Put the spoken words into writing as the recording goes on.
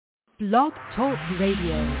Blog Talk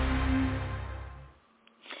Radio.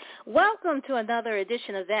 Welcome to another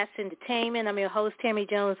edition of That's Entertainment. I'm your host, Tammy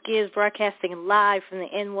Jones Gibbs, broadcasting live from the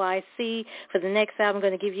NYC. For the next hour, I'm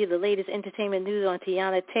going to give you the latest entertainment news on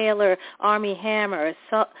Teyana Taylor, Armie Hammer,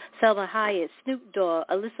 Salma Hayek, Snoop Dogg,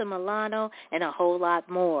 Alyssa Milano, and a whole lot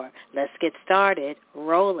more. Let's get started.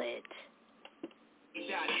 Roll it.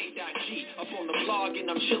 A.G. Up on the blog and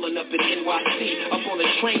I'm chilling up in NYC. Up on the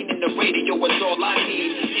train and the radio is all I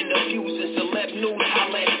need. Interviews and celeb news,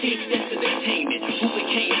 holla at T. That's entertainment. Who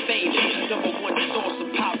became famous? Number one source of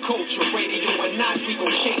pop culture, radio or not, we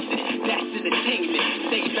gon' chase it. That's entertainment.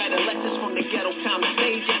 Stage adolescents from the ghetto time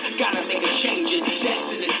stages. Gotta make a change it. That's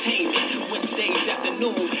entertainment. Wednesdays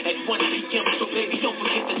afternoon at 1 p.m. So baby, don't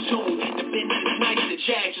forget the tune. The Benz is nice, the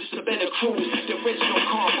Jags just a better cruise. There is no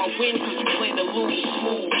calm. I win cause you plan to lose.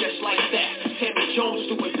 Smooth, just like that. Tammy Jones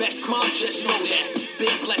doing best, come on, just know that.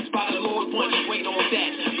 Been blessed by the Lord once, wait on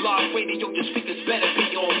that. Blog radio, your speakers better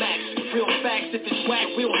be on max. Real facts, if it's whack,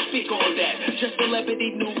 we don't speak on that. Just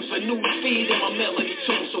celebrity news, a news feed, and my melody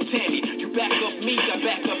too. So Tammy, you back up me, I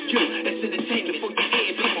back up you. That's entertainment for your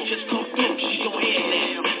ear, baby, just come through. She's on air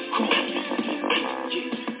now, come on.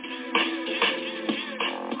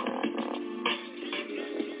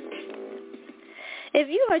 If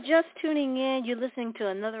you are just tuning in, you're listening to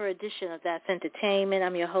another edition of That's Entertainment.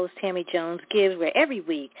 I'm your host, Tammy Jones Gibbs, where every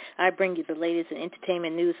week I bring you the latest in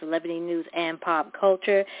entertainment news, celebrity news, and pop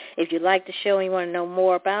culture. If you like the show and you want to know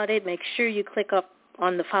more about it, make sure you click up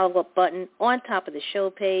on the follow-up button on top of the show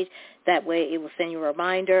page. That way it will send you a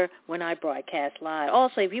reminder when I broadcast live.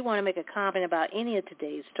 Also, if you want to make a comment about any of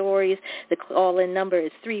today's stories, the call-in number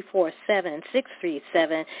is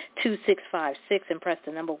 347-637-2656 and press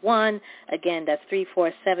the number 1. Again, that's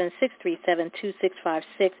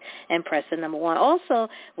 347-637-2656 and press the number 1. Also,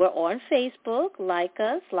 we're on Facebook. Like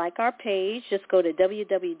us, like our page. Just go to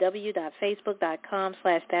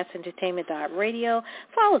www.facebook.com/that'sentertainment.radio.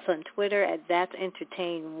 Follow us on Twitter at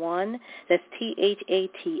that'sentertain1. That's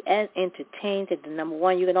THATS Entertained at the number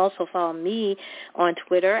 1. You can also follow me on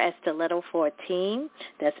Twitter at Stiletto14.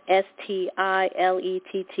 That's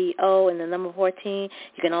STILETTO and the number 14.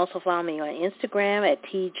 You can also follow me on Instagram at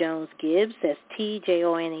TJonesGibbs. That's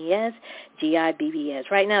TJONESGIBBS.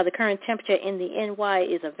 Right now, the current temperature in the NY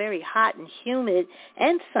is a very hot and humid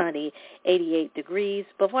and sunny 88 degrees.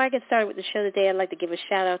 Before I get started with the show today, I'd like to give a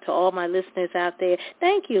shout-out to all my listeners out there.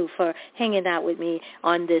 Thank you for hanging out with me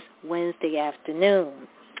on this Wednesday afternoon.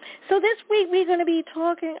 So this week we're going to be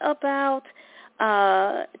talking about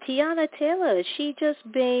Teyana Taylor. She just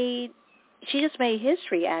made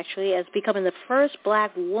history, actually, as becoming the first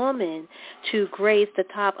black woman to grace the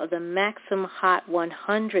top of the Maxim Hot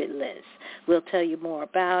 100 list. We'll tell you more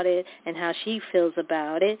about it and how she feels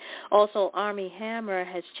about it. Also, Armie Hammer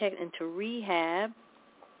has checked into rehab.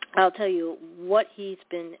 I'll tell you what he's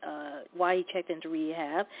been, why he checked into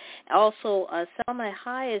rehab. Also, Salma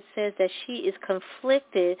Hayek says that she is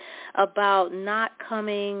conflicted about not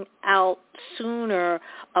coming out sooner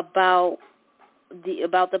about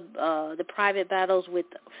the private battles with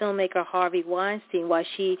filmmaker Harvey Weinstein, why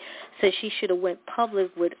she says she should have went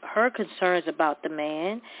public with her concerns about the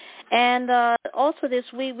man. And also this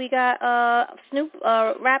week we got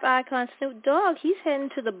rap icon Snoop Dogg. He's heading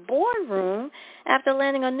to the boardroom after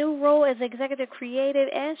landing a new role as executive creative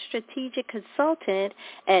and strategic consultant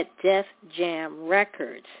at Def Jam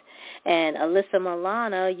Records. And Alyssa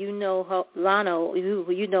Milano, you know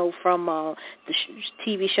from the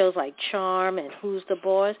TV shows like Charm and Who's the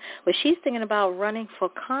Boss, but she's thinking about running for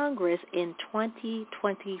Congress in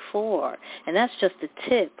 2024, and that's just the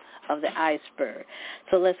tip of the iceberg.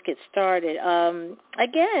 So let's get started. And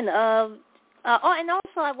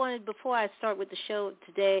also I wanted, before I start with the show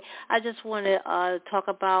today, I just want to talk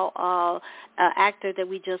about an actor that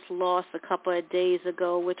we just lost a couple of days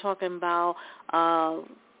ago. We're talking about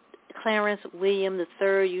Clarence William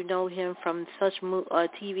III. You know him from such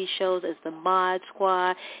TV shows as The Mod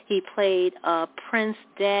Squad. He played Prince's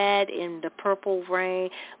dad in The Purple Rain.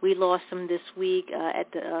 We lost him this week at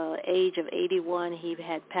the age of 81. He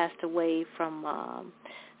had passed away from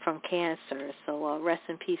cancer. So rest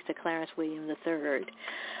in peace to Clarence William III.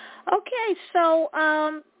 Okay, so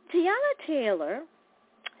Teyana Taylor,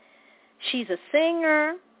 she's a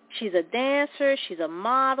singer. She's a dancer, she's a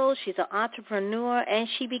model, she's an entrepreneur, and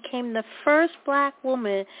she became the first black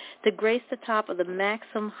woman to grace the top of the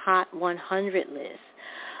Maxim Hot 100 list.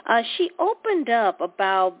 She opened up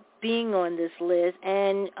about being on this list,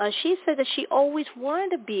 and she said that she always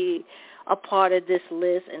wanted to be a part of this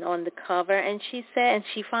list and on the cover, and she said, and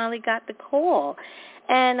she finally got the call.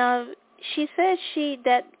 And she said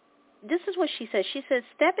this is what she said. She said,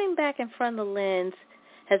 stepping back in front of the lens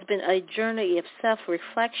has been a journey of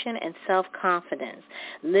self-reflection and self-confidence.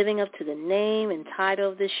 Living up to the name and title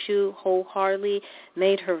of this shoot wholeheartedly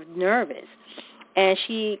made her nervous. And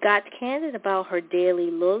she got candid about her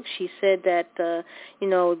daily look. She said that,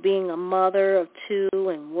 being a mother of two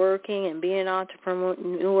and working and being an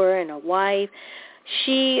entrepreneur and a wife,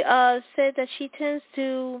 she said that she tends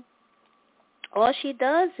to, all she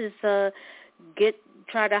does is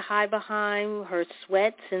try to hide behind her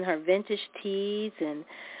sweats and her vintage tees and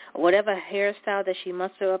whatever hairstyle that she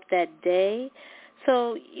mustered up that day.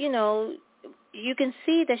 So, you can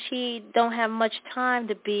see that she don't have much time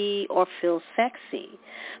to be or feel sexy.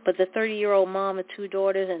 But the 30-year-old mom of two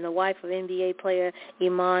daughters and the wife of NBA player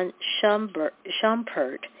Iman Shumpert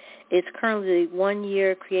is currently the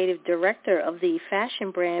one-year creative director of the fashion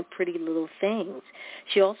brand Pretty Little Things.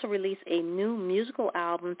 She also released a new musical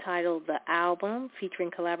album titled The Album,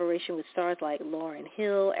 featuring collaboration with stars like Lauryn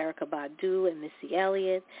Hill, Erykah Badu, and Missy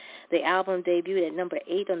Elliott. The album debuted at number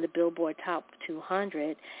 8 on the Billboard Top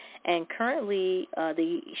 200. And currently,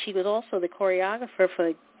 she was also the choreographer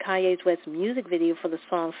for Kanye West's music video for the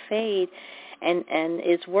song Fade, and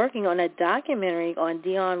is working on a documentary on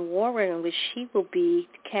Dionne Warwick in which she will be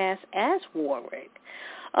cast as Warwick.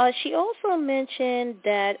 She also mentioned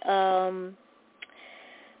that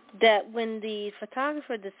that when the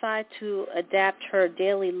photographer decided to adapt her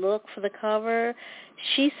daily look for the cover,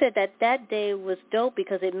 she said that day was dope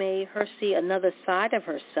because it made her see another side of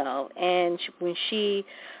herself. And when she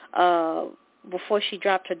before she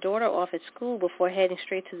dropped her daughter off at school, before heading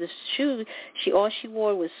straight to the shoot, all she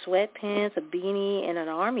wore was sweatpants, a beanie, and an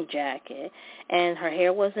army jacket. And her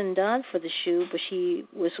hair wasn't done for the shoot, but she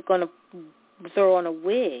was going to throw on a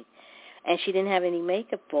wig, and she didn't have any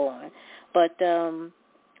makeup on. But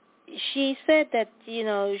she said that, she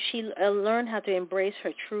learned how to embrace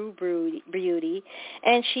her true beauty,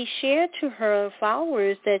 and she shared to her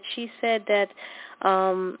followers that she said that,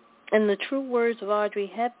 in the true words of Audrey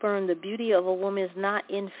Hepburn, the beauty of a woman is not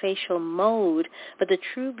in facial mode, but the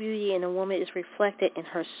true beauty in a woman is reflected in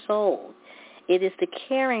her soul. It is the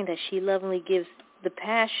caring that she lovingly gives, the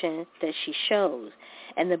passion that she shows,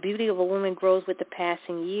 and the beauty of a woman grows with the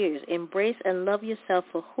passing years. Embrace and love yourself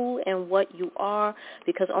for who and what you are,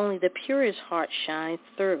 because only the purest heart shines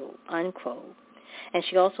through, unquote. And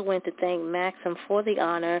she also went to thank Maxim for the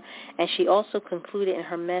honor, and she also concluded in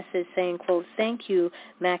her message saying, quote, "Thank you,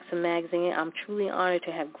 Maxim Magazine. I'm truly honored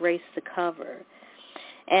to have graced the cover."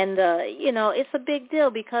 And, it's a big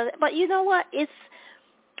deal but you know what? It's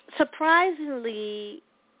surprisingly,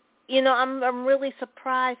 I'm really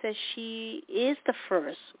surprised that she is the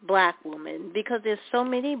first black woman, because there's so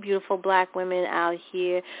many beautiful black women out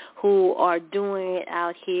here who are doing it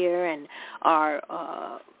out here and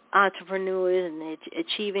are entrepreneurs, and they're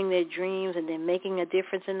achieving their dreams, and they're making a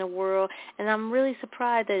difference in the world. And I'm really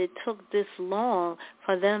surprised that it took this long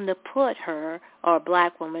for them to put her, or a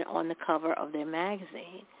black woman, on the cover of their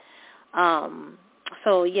magazine.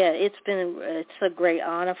 So yeah, it's a great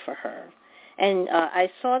honor for her. And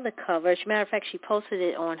I saw the cover. As a matter of fact, she posted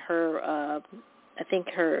it on her,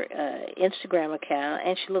 her Instagram account,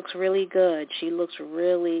 and she looks really good. She looks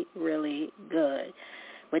really, really good.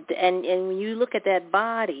 And when you look at that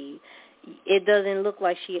body, it doesn't look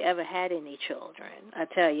like she ever had any children, I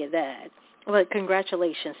tell you that. But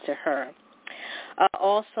congratulations to her.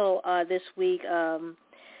 Also, this week,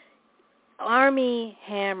 Armie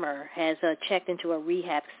Hammer has checked into a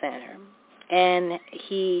rehab center. And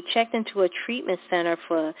he checked into a treatment center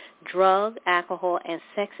for drug, alcohol, and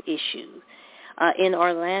sex issues in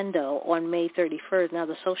Orlando on May 31st. Now,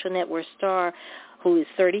 the social network star, who is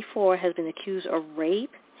 34, has been accused of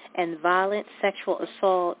rape and violent sexual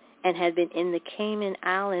assault and had been in the Cayman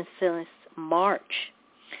Islands since March.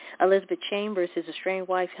 Elizabeth Chambers, his estranged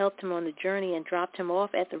wife, helped him on the journey and dropped him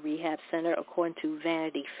off at the rehab center, according to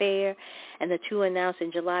Vanity Fair. And the two announced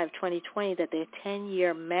in July of 2020 that their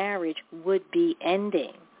 10-year marriage would be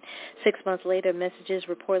ending. 6 months later, messages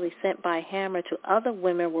reportedly sent by Hammer to other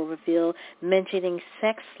women were revealed, mentioning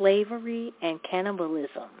sex slavery and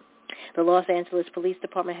cannibalism. The Los Angeles Police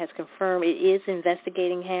Department has confirmed it is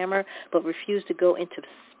investigating Hammer, but refused to go into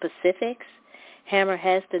specifics. Hammer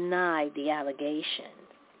has denied the allegations.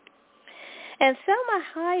 And Selma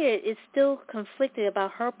Hayek is still conflicted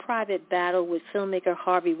about her private battle with filmmaker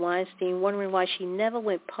Harvey Weinstein, wondering why she never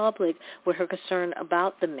went public with her concern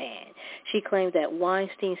about the man. She claimed that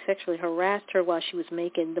Weinstein sexually harassed her while she was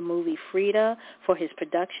making the movie Frida for his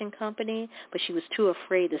production company, but she was too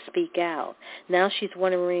afraid to speak out. Now she's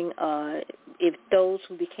wondering if those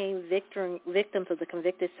who became victims of the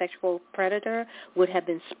convicted sexual predator would have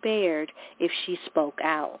been spared if she spoke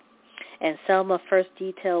out. And Selma first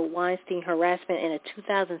detailed Weinstein harassment in a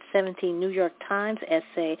 2017 New York Times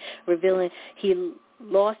essay revealing he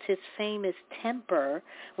lost his famous temper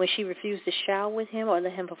when she refused to shower with him or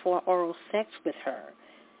let him perform oral sex with her,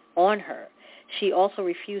 on her. She also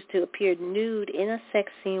refused to appear nude in a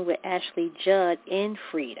sex scene with Ashley Judd in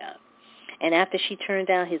Frida. And after she turned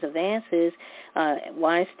down his advances,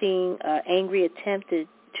 Weinstein, angry, attempted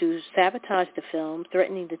to sabotage the film,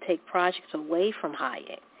 threatening to take projects away from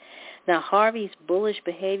Hayek. Now, Harvey's bullish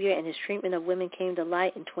behavior and his treatment of women came to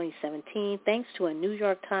light in 2017 thanks to a New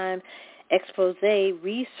York Times expose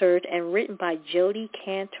researched and written by Jodi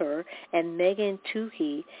Kantor and Megan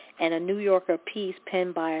Twohey, and a New Yorker piece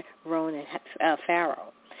penned by Ronan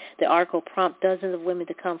Farrow. The article prompted dozens of women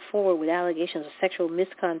to come forward with allegations of sexual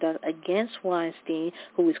misconduct against Weinstein,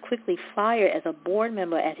 who was quickly fired as a board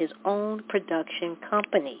member at his own production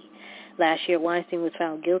company. Last year, Weinstein was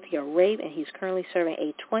found guilty of rape, and he's currently serving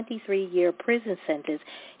a 23-year prison sentence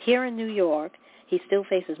here in New York. He still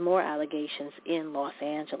faces more allegations in Los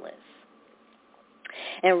Angeles.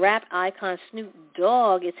 And rap icon Snoop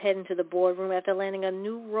Dogg is heading to the boardroom after landing a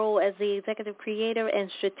new role as the executive creator and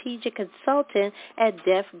strategic consultant at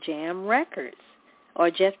Def Jam Records, or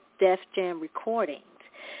Def Jam Recordings.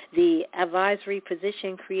 The advisory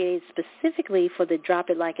position created specifically for the Drop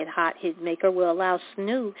It Like It Hot hitmaker will allow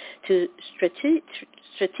Snoop to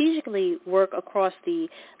strategically work across the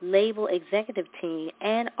label executive team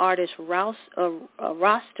and artist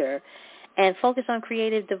roster and focus on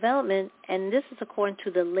creative development, and this is according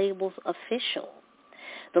to the label's official.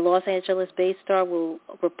 The Los Angeles-based star will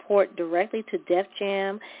report directly to Def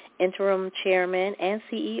Jam interim chairman and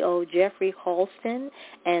CEO Jeffrey Halston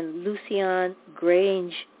and Lucian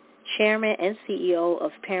Grange, chairman and CEO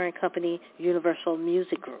of parent company Universal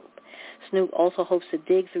Music Group. Snoop also hopes to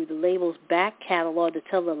dig through the label's back catalog to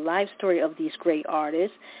tell the life story of these great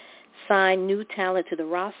artists, sign new talent to the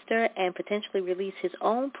roster, and potentially release his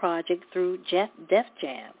own project through Def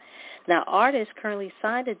Jam. Now, artists currently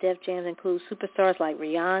signed to Def Jam include superstars like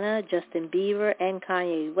Rihanna, Justin Bieber, and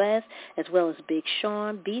Kanye West, as well as Big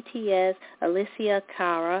Sean, BTS, Alicia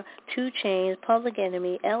Cara, 2 Chainz, Public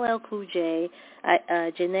Enemy, LL Cool J,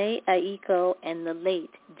 Jhené Aiko, and the late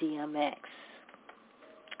DMX.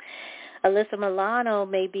 Alyssa Milano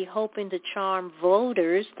may be hoping to charm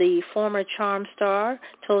voters. The former Charm star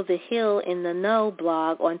told The Hill in the Know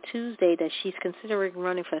blog on Tuesday that she's considering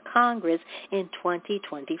running for Congress in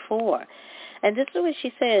 2024. And this is what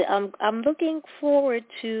she said. I'm looking forward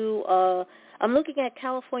to, I'm looking at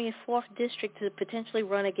California's 4th District to potentially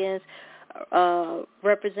run against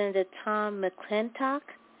Representative Tom McClintock.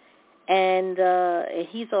 And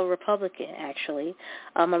he's a Republican, actually.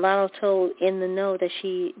 Milano told In the Know that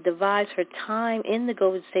she divides her time in the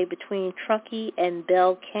Golden State between Truckee and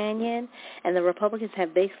Bell Canyon, and the Republicans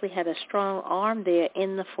have basically had a strong arm there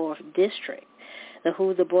in the 4th District. The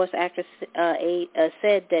Who the Boss actress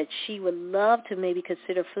said that she would love to maybe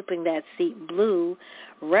consider flipping that seat blue,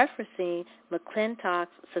 referencing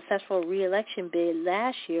McClintock's successful re-election bid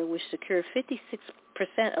last year, which secured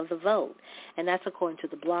 56% of the vote, and that's according to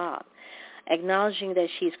the blog. Acknowledging that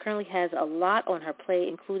she currently has a lot on her plate,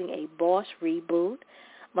 including a Boss reboot,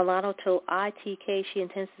 Milano told ITK she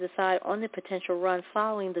intends to decide on the potential run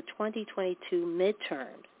following the 2022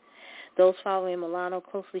 midterms. Those following Milano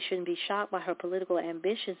closely shouldn't be shocked by her political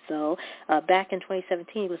ambitions, though. Back in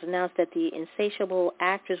 2017, it was announced that the insatiable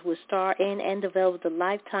actress would star in and develop the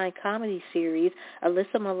Lifetime comedy series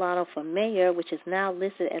Alyssa Milano for Mayor, which is now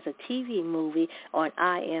listed as a TV movie on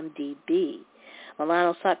IMDb.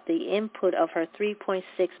 Milano sought the input of her 3.6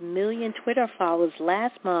 million Twitter followers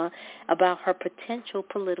last month about her potential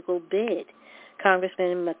political bid.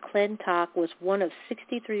 Congressman McClintock was one of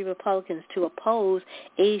 63 Republicans to oppose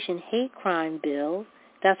Asian hate crime bill.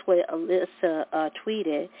 That's what Alyssa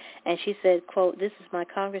tweeted. And she said, quote, "This is my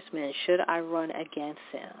congressman. Should I run against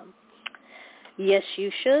him?" Yes,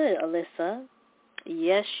 you should, Alyssa.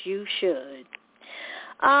 Yes, you should.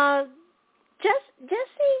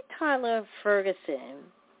 Jesse Tyler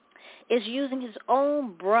Ferguson is using his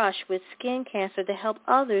own brush with skin cancer to help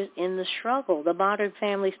others in the struggle. The Modern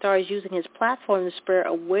Family star is using his platform to spur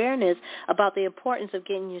awareness about the importance of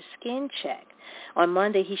getting your skin checked. On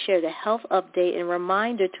Monday, he shared a health update and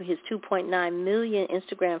reminder to his 2.9 million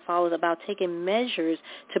Instagram followers about taking measures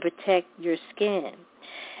to protect your skin.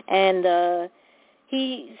 And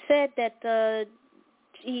he said that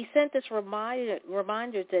he sent this reminder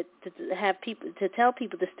to have people, to tell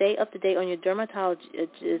people to stay up to date on your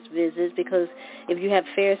dermatologist visits, because if you have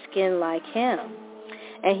fair skin like him.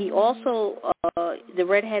 And he also, the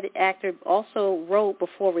redheaded actor also wrote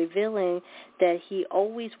before revealing that he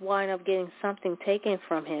always wind up getting something taken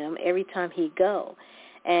from him every time he go.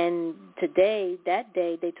 And that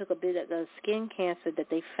day, they took a bit of the skin cancer that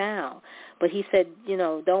they found. But he said,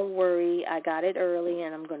 don't worry, I got it early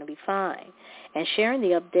and I'm going to be fine. And sharing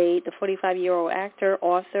the update, the 45-year-old actor,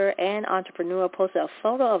 author, and entrepreneur posted a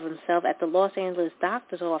photo of himself at the Los Angeles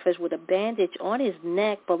doctor's office with a bandage on his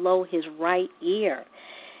neck below his right ear.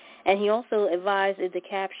 And he also advised in the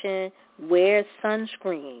caption, wear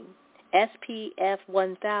sunscreen, SPF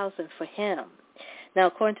 1000 for him. Now,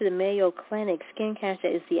 according to the Mayo Clinic, skin cancer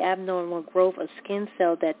is the abnormal growth of skin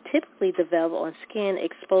cells that typically develop on skin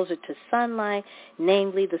exposure to sunlight,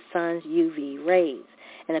 namely the sun's UV rays.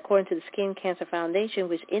 And according to the Skin Cancer Foundation,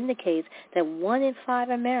 which indicates that 1 in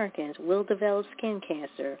 5 Americans will develop skin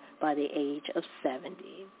cancer by the age of 70.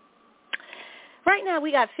 Right now,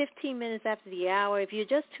 we got 15 minutes after the hour. If you're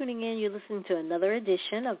just tuning in, you're listening to another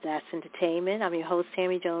edition of That's Entertainment. I'm your host,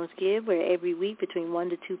 Tammy Jones-Gibb, where every week between 1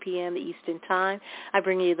 to 2 p.m. Eastern Time, I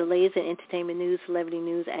bring you the latest in entertainment news, celebrity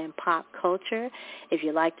news, and pop culture. If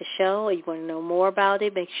you like the show or you want to know more about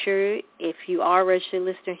it, make sure, if you are a registered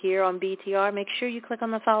listener here on BTR, make sure you click on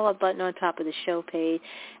the follow-up button on top of the show page,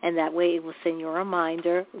 and that way it will send you a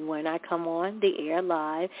reminder when I come on the air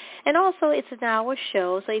live. And also, it's an hour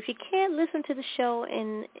show, so if you can't listen to the show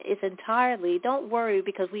in its entirely, don't worry,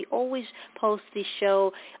 because we always post the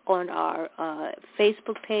show on our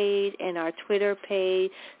Facebook page and our Twitter page.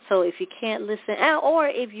 So if you can't listen, or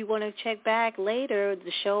if you want to check back later,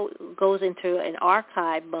 the show goes into an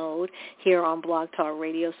archive mode here on Blog Talk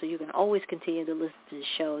Radio, so you can always continue to listen to the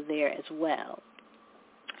show there as well.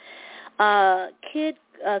 Kid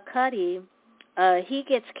Cudi, he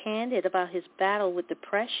gets candid about his battle with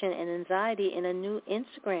depression and anxiety in a new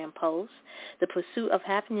Instagram post. The Pursuit of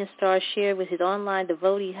Happiness star shared with his online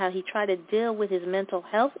devotee how he tried to deal with his mental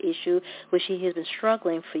health issue, which he has been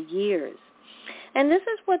struggling for years. And this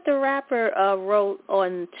is what the rapper wrote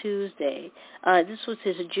on Tuesday. This was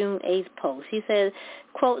his June 8th post. He said,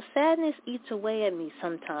 quote, sadness eats away at me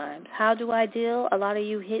sometimes. How do I deal? A lot of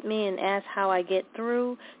you hit me and ask how I get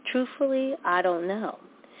through. Truthfully, I don't know.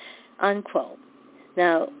 Unquote.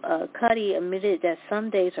 Now, Cudi admitted that some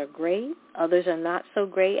days are great, others are not so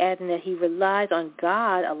great, adding that he relies on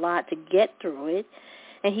God a lot to get through it.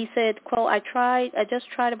 And he said, quote, I just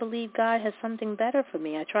try to believe God has something better for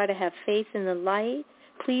me. I try to have faith in the light.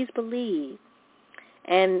 Please believe.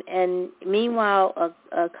 And meanwhile,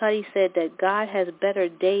 Cudi said that God has better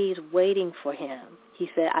days waiting for him. He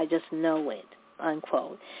said, I just know it,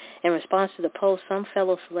 unquote. In response to the post, some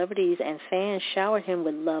fellow celebrities and fans showered him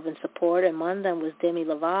with love and support. Among them was Demi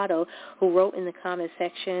Lovato, who wrote in the comment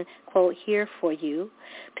section, quote, here for you.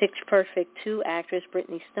 Picture Perfect 2 actress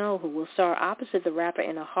Brittany Snow, who will star opposite the rapper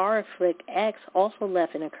in a horror flick X, also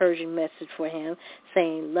left an encouraging message for him,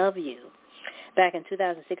 saying, love you. Back in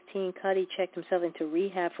 2016, Cudi checked himself into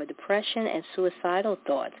rehab for depression and suicidal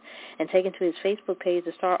thoughts. And taken to his Facebook page,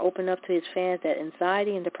 the star opened up to his fans that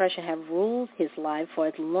anxiety and depression have ruled his life for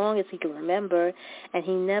as long as he can remember, and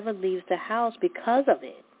he never leaves the house because of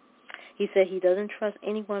it. He said he doesn't trust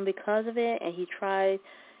anyone because of it, and he's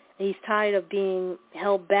tired of being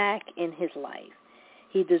held back in his life.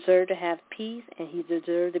 He deserved to have peace, and he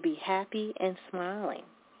deserved to be happy and smiling.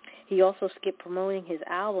 He also skipped promoting his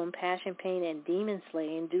album, Passion, Pain, and Demon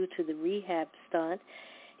Slaying, due to the rehab stunt.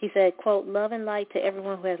 He said, quote, love and light to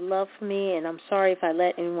everyone who has love for me, and I'm sorry if I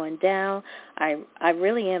let anyone down. I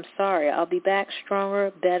really am sorry. I'll be back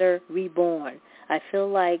stronger, better, reborn. I feel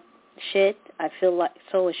like shit. I feel like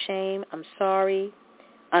so ashamed. I'm sorry,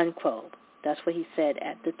 unquote. That's what he said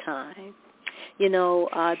at the time.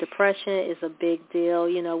 Depression is a big deal.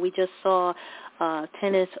 We just saw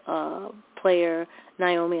tennis player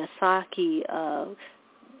Naomi Osaka.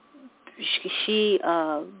 She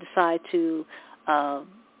decided to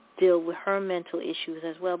deal with her mental issues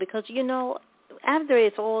as well, because after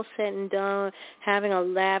it's all said and done, having a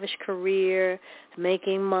lavish career,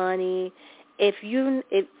 making money, if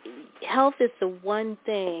health is the one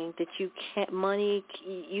thing that you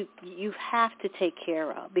have to take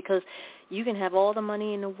care of, because you can have all the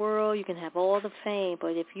money in the world, you can have all the fame,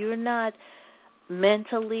 but if you're not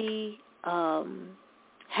mentally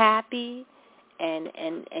happy and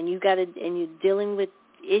you're dealing with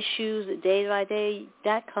issues day by day,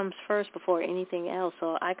 that comes first before anything else.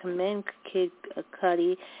 So I commend Kid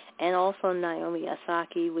Cudi and also Naomi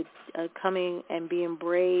Osaka with coming and being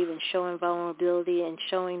brave and showing vulnerability and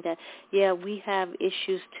showing that, we have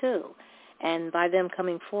issues too. And by them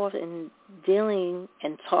coming forth and dealing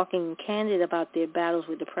and talking candid about their battles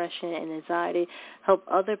with depression and anxiety, help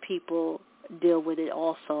other people deal with it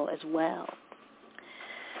also as well.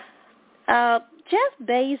 Jeff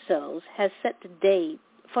Bezos has set the date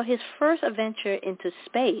for his first adventure into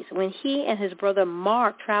space when he and his brother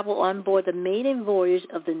Mark travel on board the maiden voyage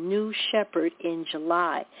of the New Shepard in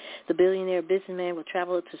July. The billionaire businessman will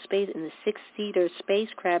travel to space in the six-seater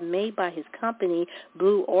spacecraft made by his company,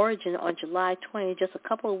 Blue Origin, on July 20, just a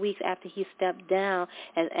couple of weeks after he stepped down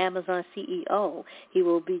as Amazon CEO. He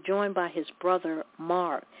will be joined by his brother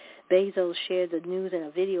Mark. Bezos shared the news in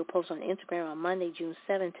a video post on Instagram on Monday, June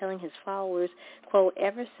 7, telling his followers, quote,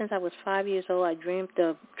 "Ever since I was 5 years old, I dreamed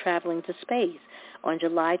of traveling to space. On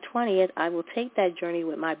July 20th, I will take that journey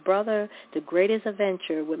with my brother, the greatest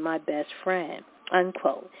adventure with my best friend,"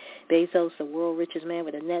 unquote. Bezos, the world's richest man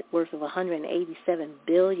with a net worth of $187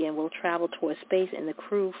 billion, will travel towards space in the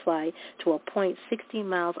crew flight to a point 60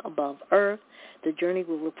 miles above Earth. The journey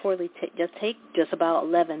will reportedly take just about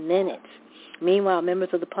 11 minutes. Meanwhile,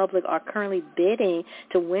 members of the public are currently bidding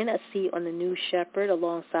to win a seat on the New Shepard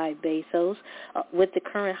alongside Bezos, with the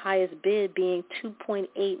current highest bid being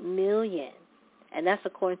 $2.8 million. And that's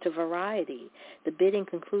according to Variety. The bidding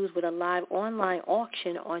concludes with a live online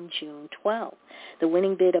auction on June 12th. The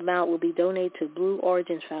winning bid amount will be donated to Blue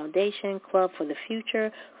Origin's Foundation, Club for the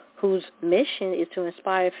Future, whose mission is to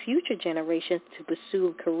inspire future generations to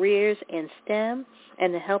pursue careers in STEM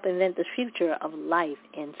and to help invent the future of life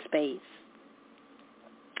in space.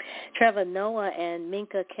 Trevor Noah and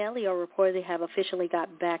Minka Kelly are reportedly have officially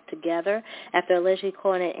got back together after allegedly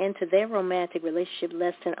calling an end to their romantic relationship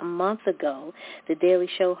less than a month ago. The Daily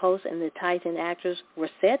Show host and the Titan actors were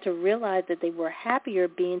said to realize that they were happier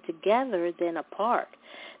being together than apart.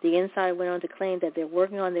 The insider went on to claim that they're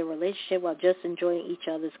working on their relationship while just enjoying each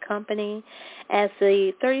other's company. As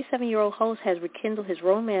the 37-year-old host has rekindled his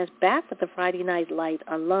romance back with the Friday Night Lights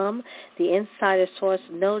alum, the insider source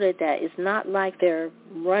noted that it's not like they're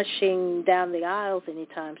rushing down the aisles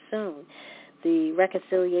anytime soon. The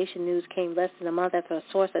reconciliation news came less than a month after a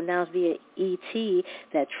source announced via ET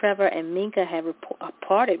that Trevor and Minka have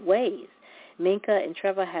parted ways. Minka and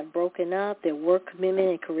Trevor have broken up. Their work commitment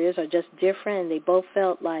and careers are just different, and they both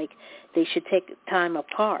felt like they should take time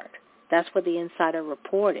apart. That's what the insider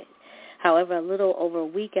reported. However, a little over a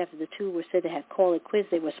week after the two were said to have called it quits,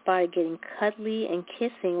 they were spotted getting cuddly and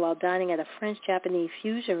kissing while dining at a French-Japanese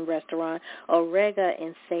fusion restaurant, Orega,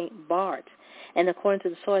 in St. Bart's. And according to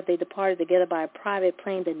the source, they departed together by a private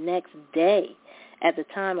plane the next day. At the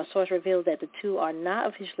time, a source revealed that the two are not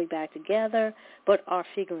officially back together, but are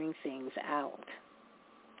figuring things out.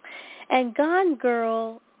 And Gone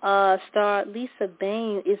Girl star Lisa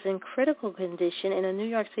Bain is in critical condition in a New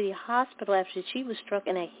York City hospital after she was struck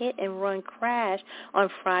in a hit-and-run crash on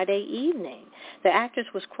Friday evening. The actress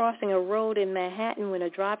was crossing a road in Manhattan when a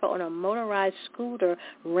driver on a motorized scooter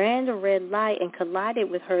ran the red light and collided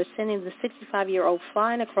with her, sending the 65-year-old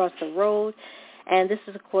flying across the road. And this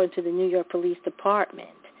is according to the New York Police Department.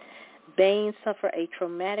 Bain suffered a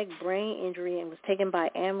traumatic brain injury and was taken by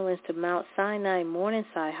ambulance to Mount Sinai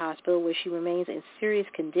Morningside Hospital, where she remains in serious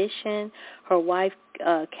condition. Her wife,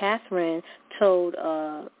 Catherine, told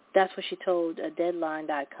That's what she told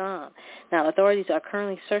Deadline.com. Now, authorities are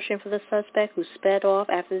currently searching for the suspect who sped off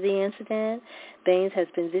after the incident. Baines has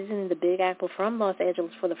been visiting the Big Apple from Los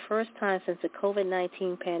Angeles for the first time since the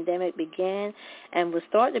COVID-19 pandemic began and was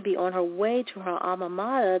thought to be on her way to her alma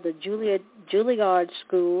mater, the Juilliard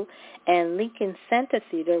School and Lincoln Center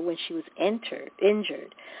Theater, when she was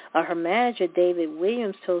injured. Her manager, David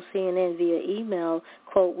Williams, told CNN via email,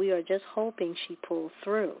 quote, "We are just hoping she pulled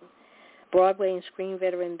through." Broadway and screen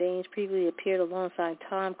veteran Baines previously appeared alongside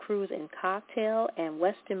Tom Cruise in Cocktail and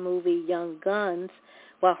Western movie Young Guns,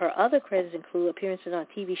 while her other credits include appearances on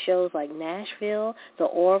TV shows like Nashville, The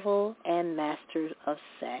Orville, and Masters of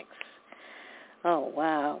Sex. Oh,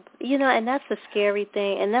 wow. You know, and that's the scary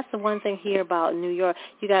thing, and that's the one thing here about New York.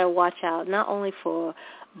 You got to watch out not only for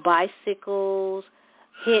bicycles,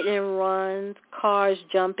 hit and runs, cars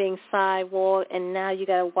jumping sidewalk, and now you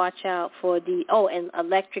got to watch out for and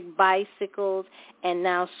electric bicycles, and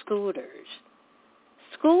now scooters.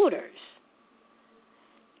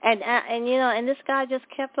 And you know, and this guy just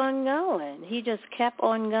kept on going. He just kept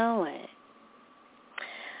on going.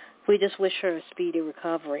 We just wish her a speedy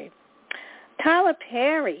recovery. Tyler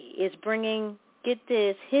Perry is bringing, get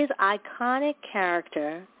this, his iconic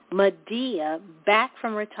character Medea back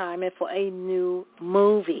from retirement for a new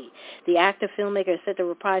movie. The actor-filmmaker is set to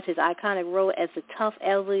reprise his iconic role as the tough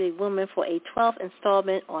elderly woman for a 12th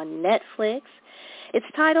installment on Netflix. It's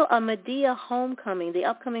titled A Medea Homecoming. The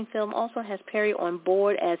upcoming film also has Perry on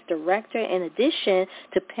board as director in addition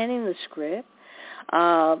to penning the script.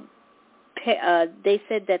 They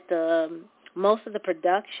said that the Most of the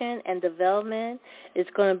production and development is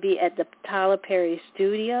going to be at the Tyler Perry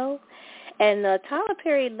studio. And Tyler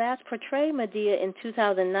Perry last portrayed Madea in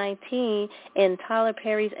 2019 in Tyler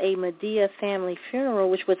Perry's A Madea Family Funeral,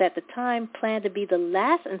 which was at the time planned to be the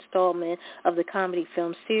last installment of the comedy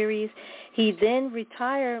film series. He then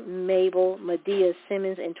retired Mabel Madea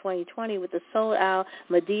Simmons in 2020 with the sold-out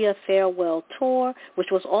Madea Farewell Tour, which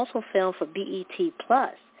was also filmed for BET+.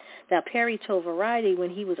 Now, Perry told Variety when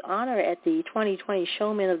he was honored at the 2020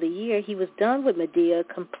 Showman of the Year, he was done with Madea,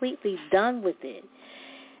 completely done with it.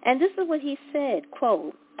 And this is what he said,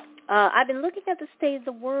 quote, I've been looking at the state of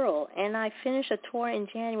the world, and I finished a tour in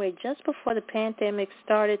January just before the pandemic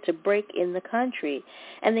started to break in the country.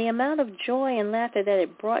 And the amount of joy and laughter that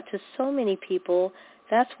it brought to so many people,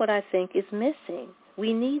 that's what I think is missing.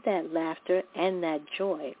 We need that laughter and that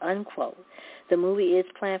joy, unquote. The movie is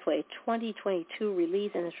planned for a 2022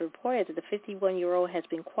 release, and it's reported that the 51-year-old has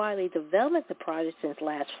been quietly developing the project since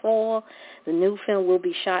last fall. The new film will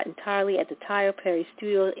be shot entirely at the Tyler Perry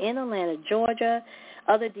Studios in Atlanta, Georgia.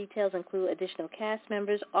 Other details include additional cast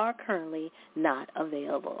members are currently not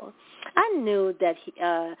available. I knew that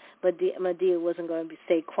Madea wasn't going to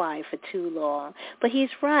stay quiet for too long, but he's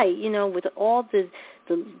right. You know, with all the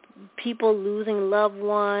people losing loved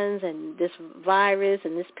ones and this virus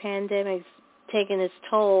and this pandemic taking its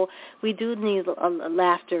toll, we do need a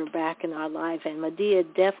laughter back in our life, and Madea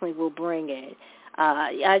definitely will bring it.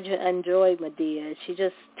 I enjoy Madea. She's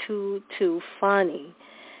just too funny.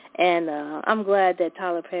 And I'm glad that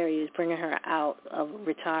Tyler Perry is bringing her out of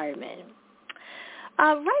retirement.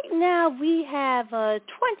 Right now we have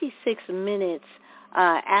 26 minutes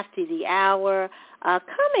after the hour.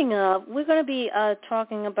 Coming up, we're going to be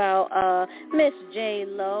talking about Miss J.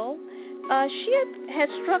 Lo. She has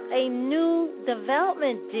struck a new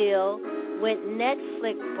development deal with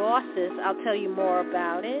Netflix bosses. I'll tell you more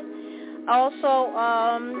about it. Also,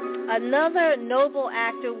 another notable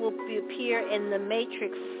actor will appear in The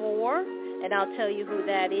Matrix 4, and I'll tell you who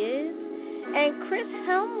that is. And Chris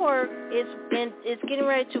Hemsworth is getting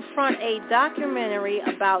ready to front a documentary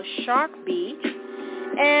about Shark Beach.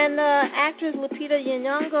 And actress Lupita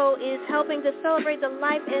Nyong'o is helping to celebrate the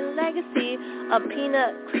life and legacy of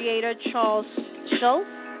Peanut creator Charles Schulz.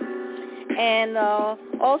 And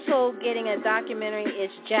also getting a documentary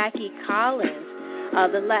is Jackie Collins.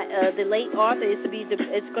 The late author is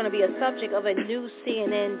going to be a subject of a new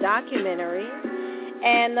CNN documentary.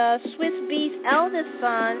 And Swiss Beats' eldest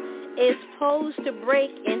son is posed to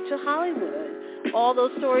break into Hollywood. All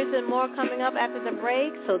those stories and more coming up after the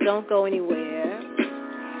break, so don't go anywhere.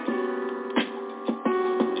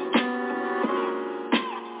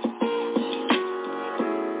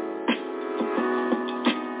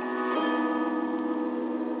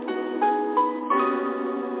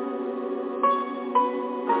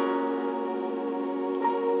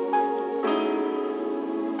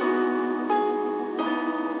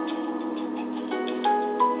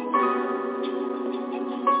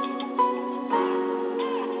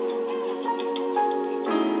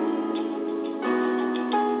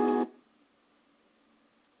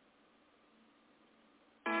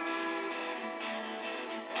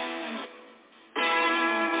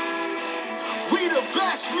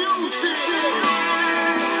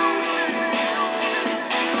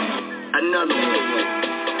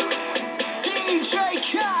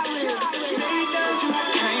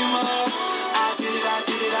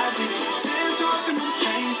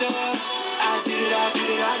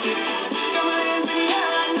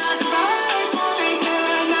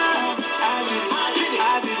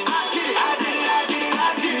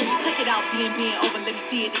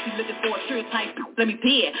 Let me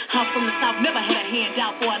be it. I'm from the South, never had a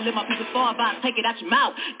handout before I let my people thought about take it out your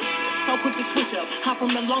mouth. So quick to switch up. I'm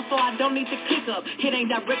from the long, so I don't need to click up. It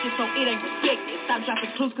ain't directed, so it ain't respected. Stop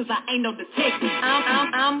dropping clues, cause I ain't no detective.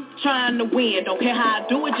 I'm trying to win. Don't care how I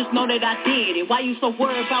do it, just know that I did it. Why you so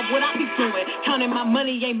worried about what I be doing? Counting my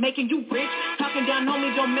money ain't making you rich. Talking down on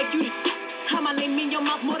me don't make you the how my name in your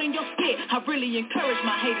mouth more than your spit. I really encourage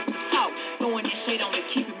my haters to talk. Throwing this shade on me,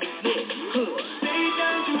 keeping me lit. Stay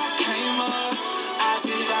down till I came up. I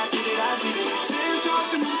did it. Hands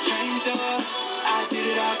off and you changed up. I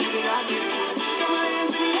did it. Got my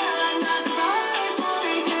hands in the air like not the vibe.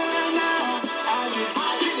 Stay there now. I did it.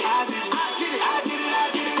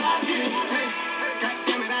 Hey,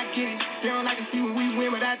 goddamn it, I get it. They don't like to see when we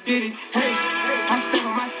win, but I did it. Hey, I stay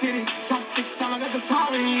on my city. Top 6 time I got the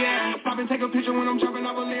power, yeah. Stop and take a picture when I'm dropping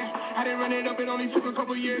off a list. I didn't run it up, it only took a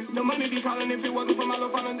couple years. The money be calling if it wasn't for my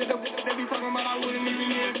little father. They be talking about I wouldn't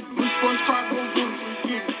even hear. New sports car go good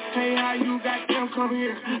for years. Hey, how you goddamn come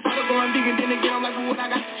here? Started going big and then again, I'm like, well, what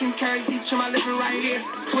I got 2 carats each in my living right here.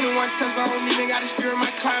 21 tons, I don't even got to steer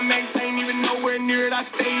my climax. I ain't even nowhere near it. I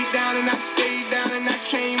stayed down and I stayed down and I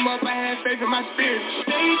came up. I had faith in my spirit.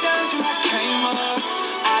 Stayed down till I came up.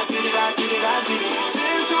 I did it, I did it, I did it.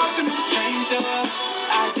 Didn't talk to me, changed up.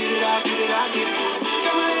 I did it, I did it, I did it.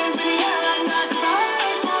 Got my hands in the air like not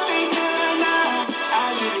crying. Stay here now.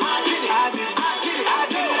 I did it, I did it, I did it, I did it, I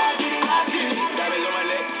did it, I did it, I did it. Diamonds on my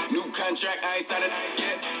neck, new contract, I ain't signed it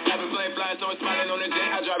yet. I've been playing flying, so I'm smiling on the jet.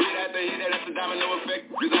 I drop it after hit, that's the domino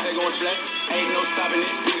effect. Cause I ain't going flat, ain't no stopping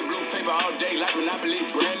it. Big blue paper all day like Monopoly.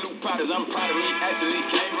 Brand new products, I'm proud of me. Actually,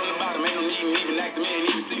 came from the bottom, ain't no need me even acting me.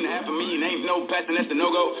 Ain't even seen half of me, and ain't no passing, that's the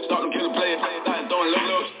no-go. Start them killer players, starting throwing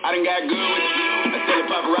low. I done got good with it. I tell the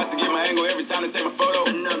paparazzi to get my angle every time they take my photo.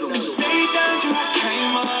 Another one. Stay down till I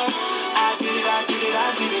came up. I did it, I did it, I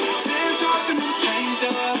did it. Didn't talk to me, changed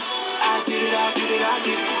up. I did it, I did it, I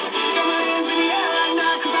did it. Got my hands in the air right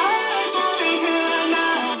now, cause I ain't gonna stay here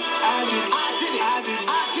now. I did it, I did it, I did it,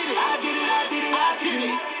 I did it, I did it, I did it, I did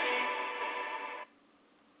it.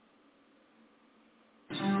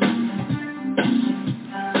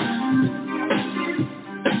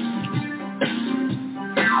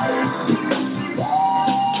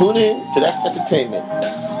 Tune in to That's Entertainment,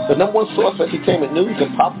 the #1 source for entertainment news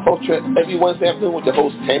and pop culture every Wednesday afternoon with your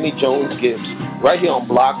host Tammy Jones Gibbs, right here on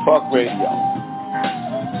Blog Talk Radio.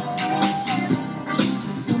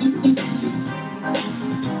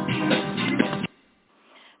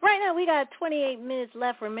 Right now we got 28 minutes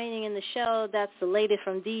left remaining in the show. That's the latest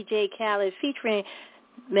from DJ Khaled featuring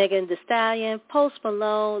Megan Thee Stallion, Post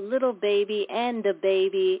Malone, Little Baby, and The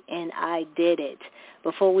Baby, and I Did It.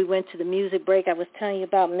 Before we went to the music break, I was telling you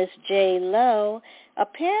about Miss J. Lo.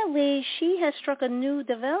 Apparently, she has struck a new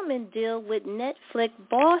development deal with Netflix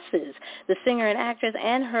bosses. The singer and actress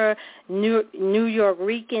and her New York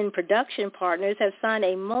Rican production partners have signed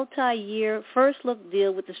a multi-year first-look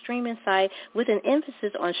deal with the streaming site with an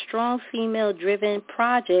emphasis on strong female-driven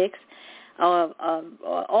projects.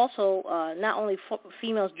 Also, not only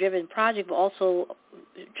females-driven project, but also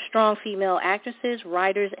strong female actresses,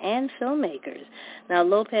 writers, and filmmakers. Now,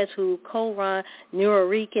 Lopez, who co-run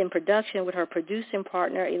Nuyorican production with her producing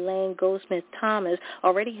partner, Elaine Goldsmith-Thomas,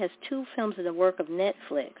 already has 2 films in the work of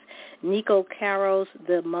Netflix. Nico Caro's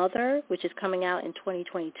The Mother, which is coming out in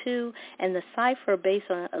 2022, and The Cipher, based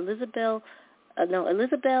on Elizabeth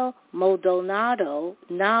Maldonado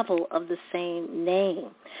novel of the same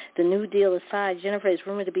name. The new deal aside, Jennifer is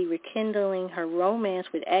rumored to be rekindling her romance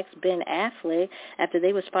with ex Ben Affleck after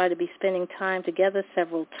they were spotted to be spending time together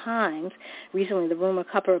several times. Recently, the rumor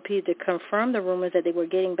couple appeared to confirm the rumors that they were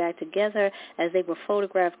getting back together as they were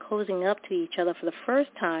photographed cozying up to each other for the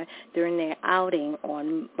first time during their outing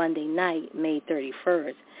on Monday night, May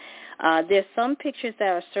 31st. There's some pictures that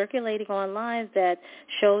are circulating online that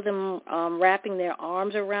show them wrapping their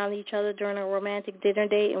arms around each other during a romantic dinner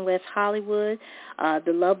date in West Hollywood.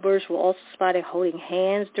 The lovebirds were also spotted holding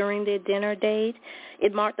hands during their dinner date.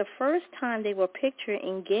 It marked the first time they were pictured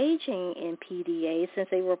engaging in PDA since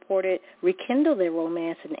they reported rekindled their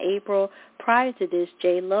romance in April. Prior to this,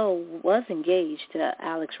 J. Lo was engaged to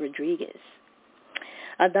Alex Rodriguez.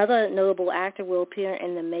 Another notable actor will appear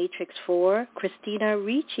in The Matrix 4. Christina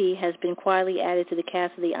Ricci has been quietly added to the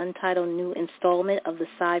cast of the untitled new installment of the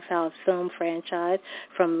sci-fi film franchise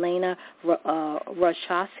from Lana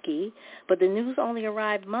Wachowski, but the news only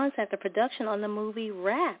arrived months after production on the movie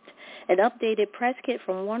wrapped. An updated press kit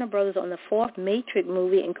from Warner Brothers on the 4th Matrix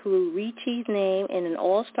movie includes Ricci's name in an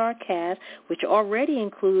all-star cast, which already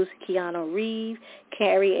includes Keanu Reeves,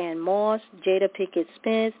 Carrie Ann Moss, Jada Pinkett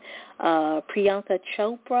Smith, Priyanka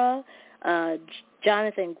Chopra,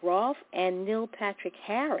 Jonathan Groff, and Neil Patrick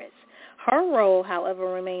Harris. Her role, however,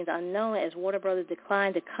 remains unknown as Warner Brothers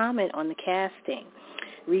declined to comment on the casting.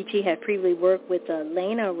 Ricci had previously worked with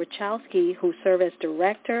Lana Wachowski, who served as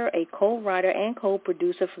director, a co-writer, and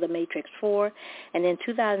co-producer for The Matrix 4, and in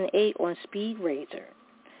 2008 on Speed Racer.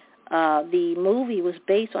 The movie was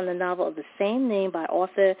based on the novel of the same name by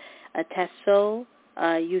author Tatsuo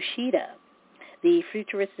Yoshida. The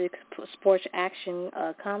futuristic sports action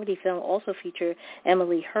comedy film also featured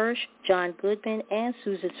Emily Hirsch, John Goodman, and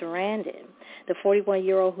Susan Sarandon. The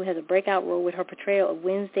 41-year-old, who has a breakout role with her portrayal of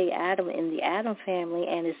Wednesday Addams in The Addams Family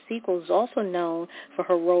and its sequel, is also known for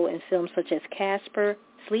her role in films such as Casper,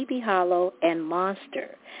 Sleepy Hollow, and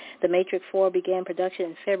Monster. The Matrix 4 began production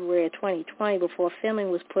in February of 2020 before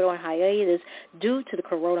filming was put on hiatus due to the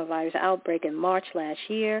coronavirus outbreak in March last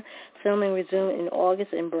year. Filming resumed in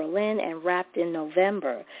August in Berlin and wrapped in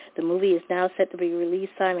November. The movie is now set to be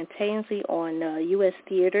released simultaneously on U.S.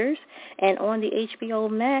 theaters and on the HBO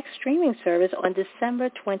Max streaming service on December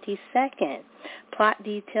 22nd. Plot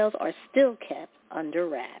details are still kept under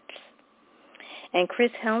wraps. And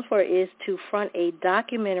Chris Hemsworth is to front a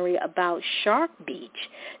documentary about Shark Beach.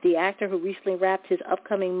 The actor who recently wrapped his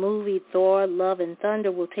upcoming movie Thor, Love and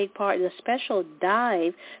Thunder will take part in a special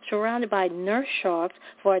dive surrounded by nurse sharks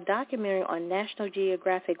for a documentary on National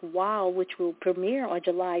Geographic Wild, which will premiere on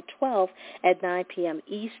July 12th at 9 p.m.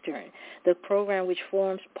 Eastern. The program, which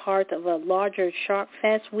forms part of a larger Shark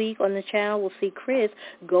Fest week on the channel, will see Chris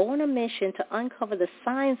go on a mission to uncover the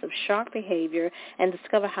signs of shark behavior and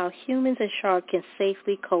discover how humans and sharks can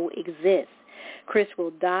safely coexist. Chris will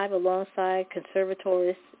dive alongside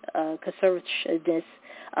conservationist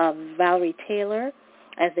Valerie Taylor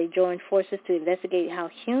as they join forces to investigate how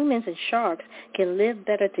humans and sharks can live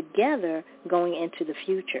better together going into the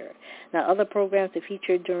future. Now, other programs that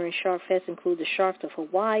featured during Shark Fest include the Sharks of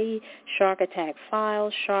Hawaii, Shark Attack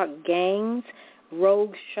Files, Shark Gangs,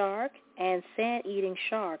 Rogue Shark, and Sand-Eating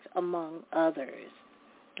Sharks, among others.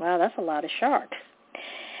 Wow, that's a lot of sharks.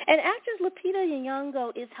 And actress Lupita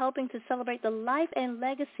Nyong'o is helping to celebrate the life and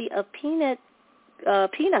legacy of Peanuts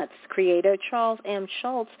creator Charles M.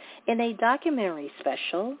 Schulz in a documentary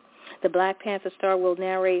special. The Black Panther star will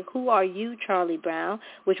narrate Who Are You, Charlie Brown,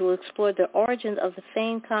 which will explore the origins of the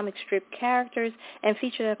famed comic strip characters and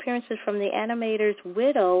feature appearances from the animator's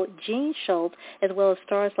widow, Jean Schulz, as well as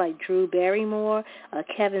stars like Drew Barrymore,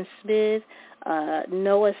 Kevin Smith,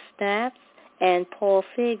 Noah Snaps, and Paul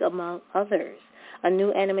Feig, among others. A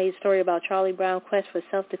new animated story about Charlie Brown's quest for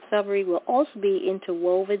self-discovery will also be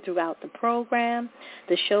interwoven throughout the program.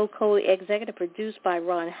 The show, co-executive produced by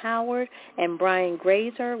Ron Howard and Brian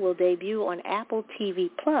Grazer, will debut on Apple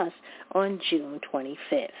TV Plus on June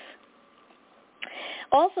 25th.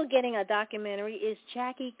 Also getting a documentary is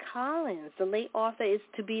Jackie Collins. The late author is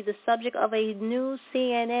to be the subject of a new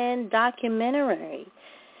CNN documentary.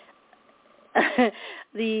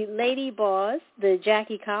 The Lady Boss, the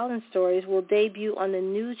Jackie Collins stories, will debut on the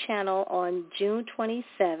new channel on June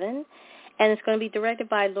 27, and it's going to be directed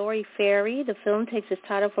by Laurie Ferry. The film takes its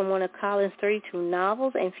title from one of Collins' 32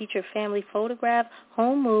 novels and features family photographs,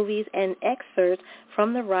 home movies, and excerpts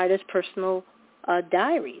from the writer's personal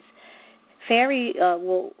diaries. Ferry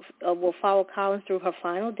will follow Collins through her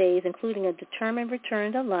final days, including a determined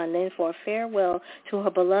return to London for a farewell to her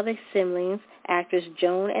beloved siblings, actors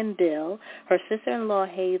Joan and Bill, her sister-in-law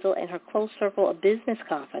Hazel, and her close circle of business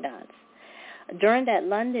confidants. During that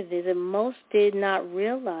London visit, most did not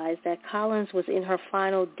realize that Collins was in her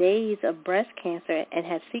final days of breast cancer and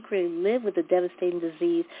had secretly lived with the devastating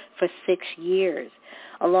disease for 6 years.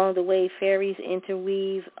 Along the way, Ferry's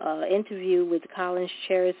interview with Collins'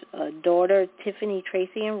 cherished daughter, Tiffany,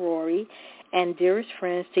 Tracy, and Rory, and dearest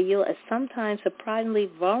friends to yield a sometimes surprisingly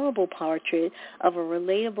vulnerable portrait of a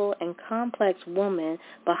relatable and complex woman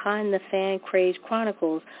behind the fan-crazed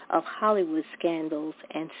chronicles of Hollywood scandals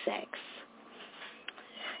and sex.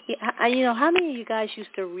 Yeah, how many of you guys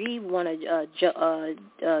used to read one of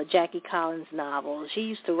Jackie Collins' novels? She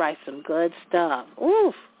used to write some good stuff.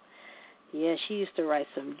 Oof. Yeah, she used to write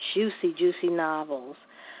some juicy, juicy novels.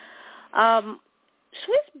 Swizz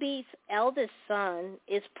Beatz' eldest son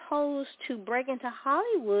is posed to break into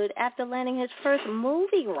Hollywood after landing his first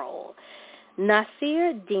movie role.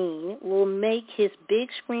 Nasir Dean will make his big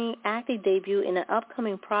screen acting debut in an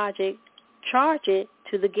upcoming project, Charge It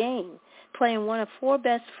to the Game, playing one of four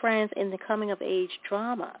best friends in the coming-of-age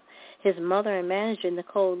drama. His mother and manager,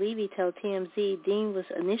 Nicole Levy, tell TMZ Dean was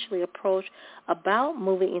initially approached about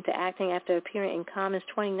moving into acting after appearing in Common's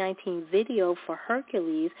 2019 video for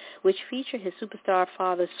Hercules, which featured his superstar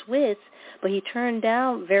father, Swizz, but he turned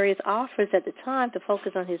down various offers at the time to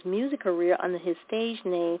focus on his music career under his stage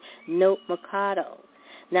name, Note Mikado.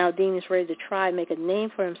 Now Dean is ready to try and make a name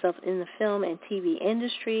for himself in the film and TV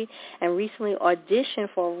industry, and recently auditioned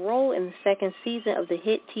for a role in the second season of the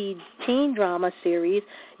hit teen drama series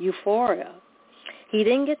Euphoria. He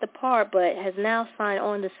didn't get the part, but has now signed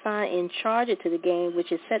on to sign in Charge It to the Game,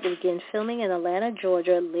 which is set to begin filming in Atlanta,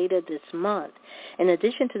 Georgia later this month. In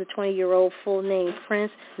addition to the 20-year-old full-name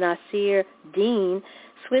Prince Nasir Dean,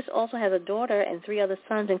 Swizz also has a daughter and 3 other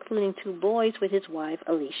sons, including 2 boys with his wife,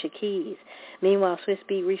 Alicia Keys. Meanwhile, Swizz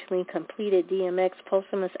Beatz recently completed DMX's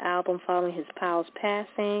posthumous album following his pal's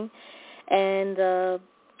passing, and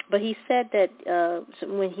but he said that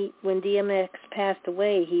when DMX passed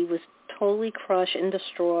away, he was totally crush and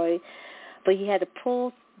destroy, but he had to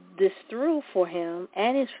pull this through for him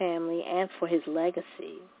and his family and for his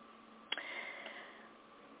legacy.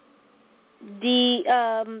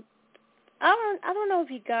 I don't know if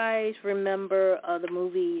you guys remember the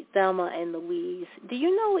movie Thelma and Louise. Do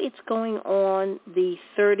you know it's going on the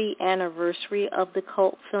 30th anniversary of the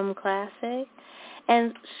cult film classic?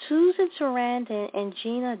 And Susan Sarandon and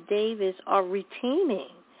Geena Davis are reteaming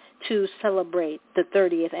to celebrate the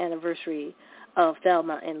 30th anniversary of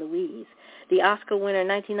Thelma and Louise. The Oscar winner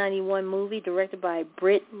 1991 movie, directed by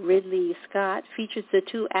Britt Ridley Scott, features the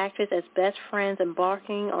two actors as best friends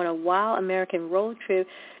embarking on a wild American road trip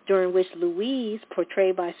during which Louise,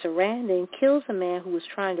 portrayed by Sarandon, kills a man who was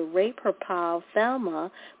trying to rape her pal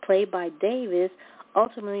Thelma, played by Davis,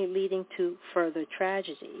 ultimately leading to further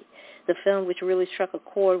tragedy. The film, which really struck a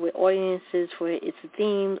chord with audiences for its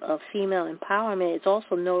theme of female empowerment, is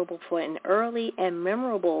also notable for an early and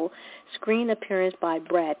memorable screen appearance by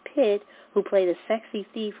Brad Pitt, who played a sexy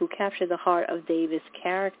thief who captured the heart of Davis'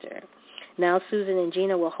 character. Now Susan and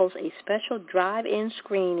Geena will host a special drive-in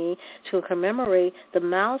screening to commemorate the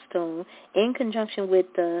milestone in conjunction with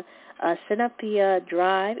the Cinepia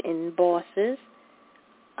Drive in Bosses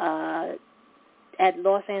at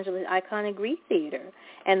Los Angeles Iconic Greek Theater.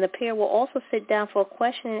 And the pair will also sit down for a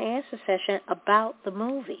question and answer session about the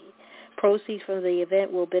movie. Proceeds from the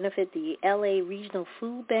event will benefit the LA Regional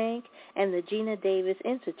Food Bank and the Geena Davis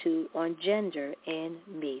Institute on Gender in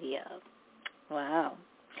Media. Wow.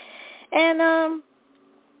 And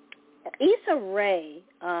Issa Rae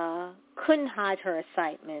couldn't hide her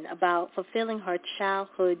excitement about fulfilling her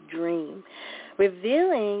childhood dream,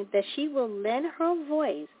 revealing that she will lend her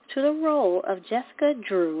voice to the role of Jessica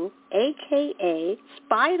Drew, a.k.a.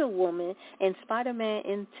 Spider-Woman, in Spider-Man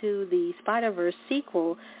Into the Spider-Verse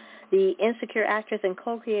sequel. The Insecure actress and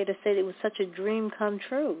co-creator said it was such a dream come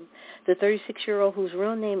true. The 36-year-old, whose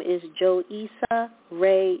real name is Jo Issa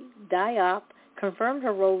Rae Diop, confirmed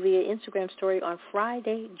her role via Instagram story on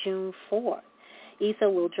Friday, June 4th. Issa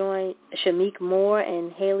will join Shamik Moore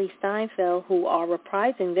and Haley Steinfeld, who are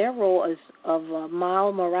reprising their role of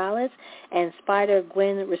Miles Morales and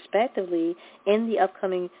Spider-Gwen, respectively, in the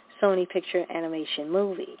upcoming Sony Picture Animation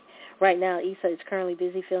movie. Right now, Issa is currently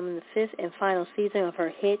busy filming the 5th and final season of her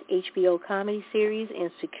hit HBO comedy series,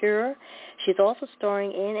 Insecure. She's also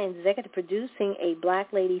starring in and executive producing a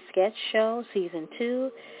Black Lady sketch show, Season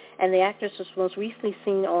 2, and the actress was most recently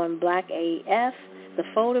seen on Black AF, The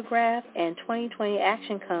Photograph, and 2020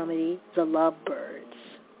 action comedy, The Lovebirds.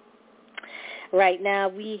 Right now,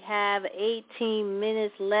 we have 18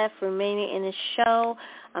 minutes left remaining in the show.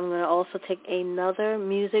 I'm going to also take another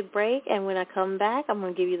music break, and when I come back, I'm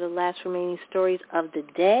going to give you the last remaining stories of the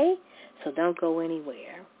day, so don't go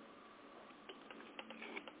anywhere.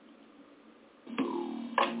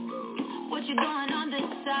 What you doing on this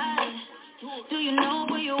side? Do you know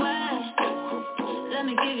where you at? Let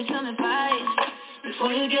me give you some advice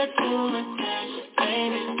before you get too attached,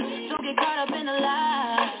 baby. Don't get caught up in the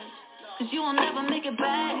lies, 'cause you will never make it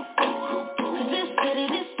back. 'Cause this city,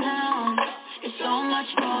 this town, is so much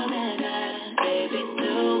more than that, baby.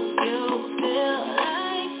 Do you feel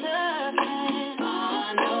like surfing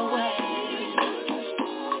on the waves?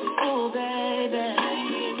 Oh, baby,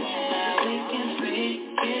 now we can freak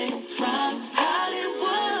it from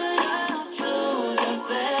Hollywood up to the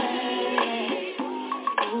Bay.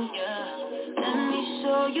 Oh, yeah, let me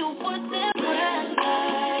show you what they're like.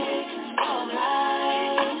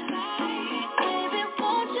 Alright, baby,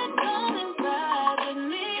 won't you come and ride with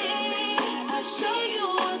me? I'll show you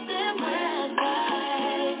what they're like.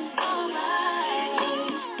 Alright,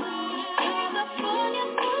 California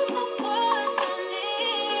is the one for me.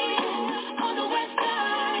 On the west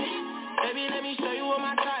side, baby, let me show you what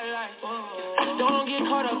my side like. Don't get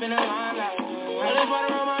caught up in the limelight. I live right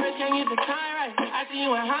around my wrist, can't get the time right. I see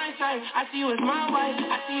you in hindsight, I see you as my wife.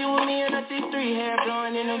 I see you with me in a 6'3", hair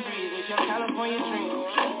blowing in the breeze with your California dream.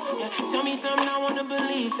 Yeah, tell me something I want to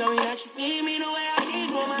believe. Tell me that you need me the way I need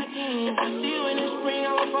for my team. I see you in the spring,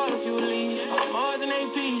 I will fall if you leave. Mars and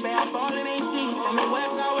AP, babe, I fall in AC. I'm in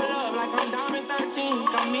West Side with love, like I'm Diamond 13.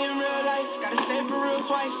 Got me in real life, gotta stay for real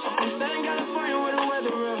twice. I'm in Southern California where the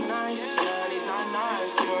weather real nice. Yeah, these are nice,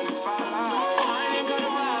 you on the spotlight. I ain't gonna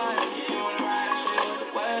ride, you wanna ride, I'll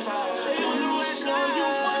show you what the west side. Show you what the west side. Show you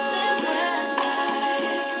what the west side.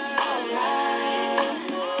 Alright,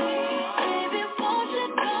 baby, won't you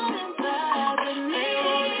come and ride with me?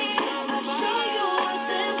 I'll show you what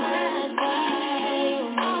the west side.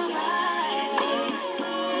 Alright,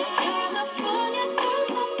 California is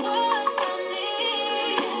the one for me.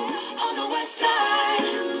 On the west side,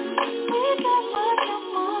 we got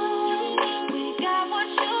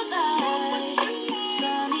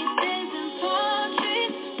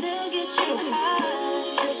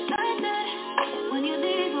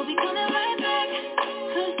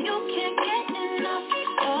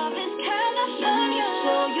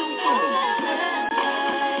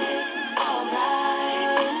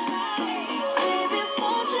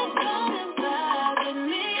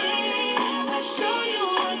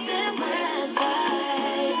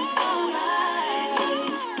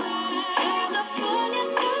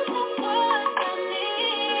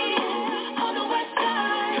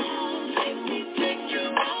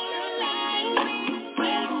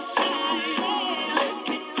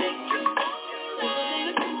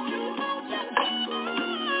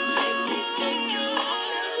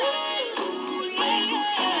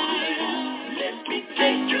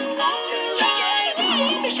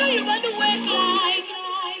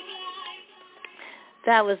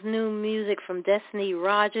That was new music from Destiny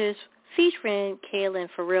Rogers featuring Kaylin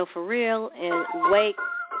For Real and Wake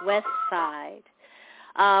West Side.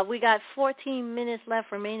 We got 14 minutes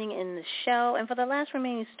left remaining in the show. And for the last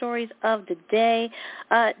remaining stories of the day,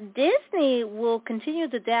 Disney will continue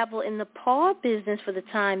to dabble in the paw business for the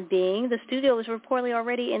time being. The studio is reportedly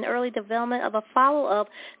already in early development of a follow-up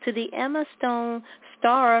to the Emma Stone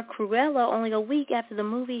star Cruella only a week after the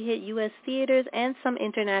movie hit U.S. theaters and some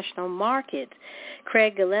international markets.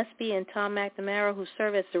 Craig Gillespie and Tom McNamara, who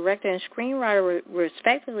serve as director and screenwriter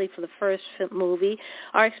respectively for the first movie,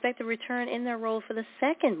 are expected to return in their role for the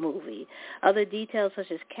second movie. Other details such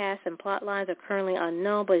as cast and plot lines are currently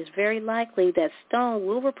unknown, but it's very likely that Stone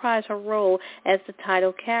will reprise her role as the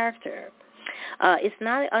title character. It's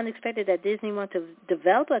not unexpected that Disney wants to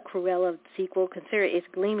develop a Cruella sequel, considering its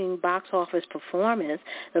gleaming box office performance.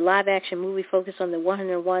 The live-action movie focused on the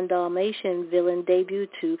 101 Dalmatian villain debuted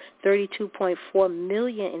to $32.4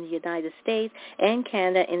 million in the United States and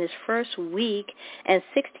Canada in its first week, and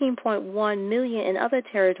 $16.1 million in other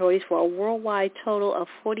territories for a worldwide total of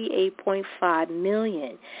 $48.5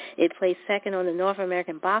 million. It placed second on the North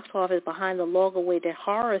American box office behind the long-awaited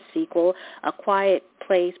horror sequel, A Quiet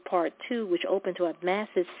Place Part 2, which opened to a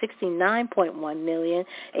massive $69.1 million,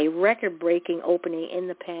 a record-breaking opening in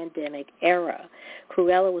the pandemic era.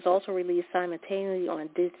 Cruella was also released simultaneously on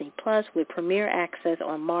Disney Plus with premiere access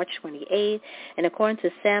on March 28th, and according to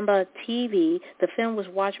Samba TV, the film was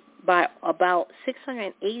watched by about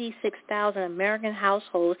 686,000 American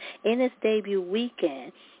households in its debut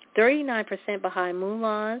weekend, 39% behind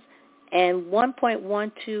Mulan's and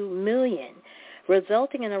 1.12 million,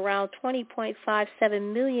 resulting in around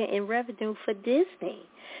 $20.57 million in revenue for Disney.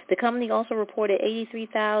 The company also reported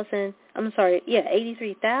 83,000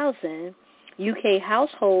 UK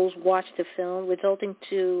households watched the film, resulting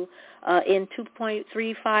in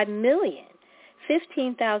 2.35 million,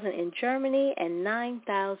 15,000 in Germany, and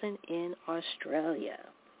 9,000 in Australia.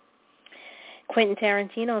 Quentin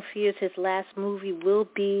Tarantino fears his last movie will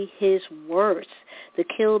be his worst. The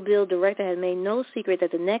Kill Bill director has made no secret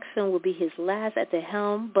that the next film will be his last at the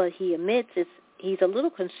helm, but he admits he's a little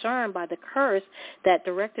concerned by the curse that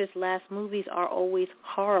directors' last movies are always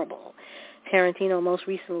horrible. Tarantino's most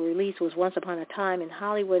recent release was Once Upon a Time in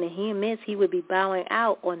Hollywood, and he admits he would be bowing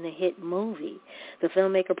out on the hit movie. The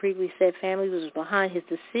filmmaker previously said family was behind his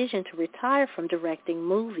decision to retire from directing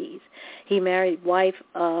movies. He married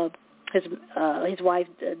his wife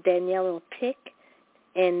Danielle Pick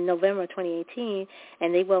in November of 2018,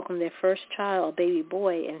 and they welcomed their first child, a baby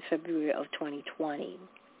boy, in February of 2020.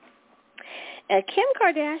 Kim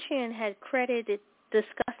Kardashian had credited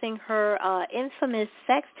discussing her infamous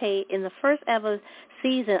sex tape in the first ever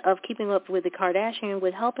season of Keeping Up with the Kardashians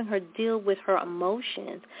with helping her deal with her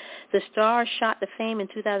emotions. The star shot to fame in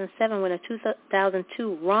 2007 when a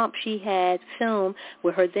 2002 romp she had filmed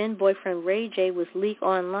with her then-boyfriend Ray J was leaked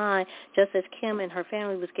online just as Kim and her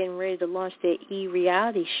family was getting ready to launch their E!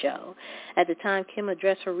 reality show. At the time, Kim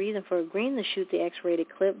addressed her reason for agreeing to shoot the X-rated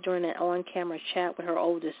clip during an on-camera chat with her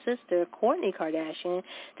older sister, Kourtney Kardashian,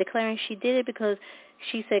 declaring she did it because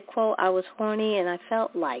she said, quote, "I was horny and I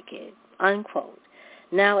felt like it," unquote.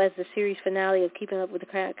 Now, as the series finale of Keeping Up with the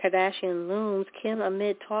Kardashians looms, Kim,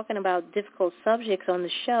 amid talking about difficult subjects on the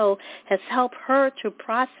show, has helped her to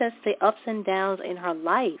process the ups and downs in her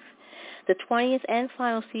life. The 20th and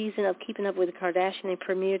final season of Keeping Up with the Kardashians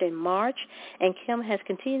premiered in March, and Kim has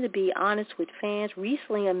continued to be honest with fans,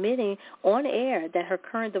 recently admitting on air that her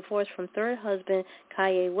current divorce from third husband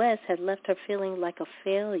Kanye West had left her feeling like a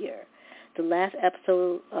failure. The last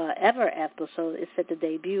ever episode is set to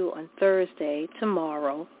debut on Thursday,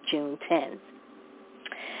 tomorrow, June 10th.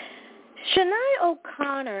 Sinead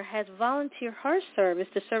O'Connor has volunteered her service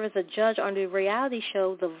to serve as a judge on the reality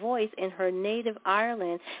show The Voice in her native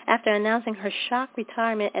Ireland after announcing her shock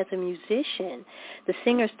retirement as a musician. The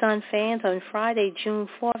singer stunned fans on Friday, June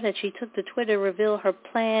 4th, as she took to Twitter to reveal her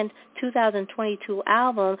planned 2022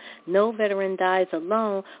 album, No Veteran Dies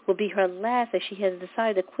Alone, will be her last, as she has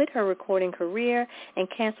decided to quit her recording career and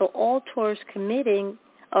cancel all tour commitments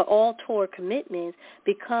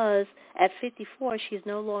because at 54 she is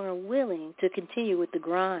no longer willing to continue with the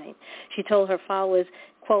grind. She told her followers,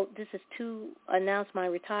 quote, "This is to announce my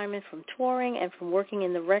retirement from touring and from working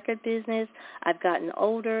in the record business. I've gotten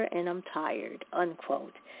older and I'm tired,"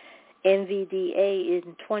 unquote. NVDA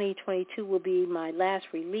in 2022 will be my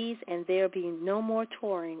last release, and there'll be no more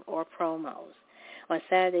touring or promos. On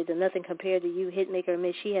Saturday, the Nothing Compared to You hitmaker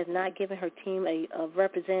admits she has not given her team a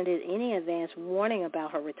representative any advance warning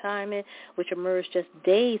about her retirement, which emerged just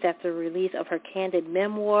days after the release of her candid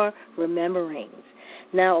memoir, Rememberings.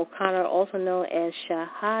 Now O'Connor, also known as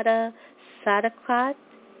Shahada Sadakat,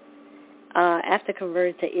 after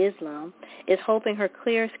converting to Islam, is hoping her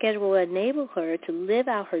clear schedule will enable her to live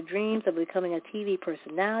out her dreams of becoming a TV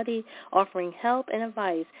personality, offering help and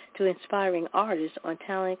advice to inspiring artists on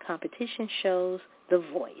talent competition shows The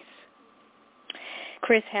Voice.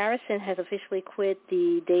 Chris Harrison has officially quit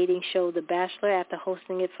the dating show The Bachelor after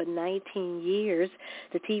hosting it for 19 years.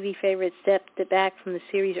 The TV favorite stepped back from the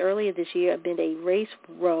series earlier this year amid a race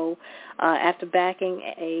row after backing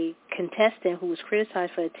a contestant who was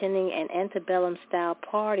criticized for attending an antebellum-style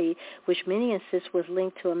party, which many insist was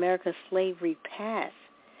linked to America's slavery past.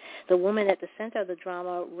 The woman at the center of the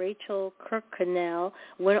drama, Rachel Kirkconnell,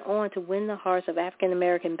 went on to win the hearts of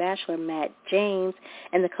African-American bachelor Matt James,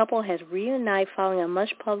 and the couple has reunited following a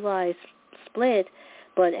much-publicized split,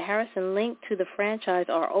 but Harrison linked to the franchise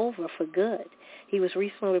are over for good. He was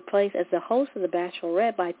recently replaced as the host of The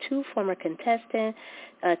Bachelorette by two former contestants,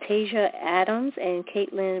 Tasia Adams and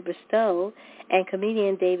Caitlin Bristow, and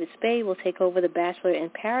comedian David Spade will take over the Bachelor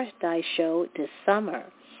in Paradise show this summer.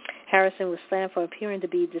 Harrison was slammed for appearing to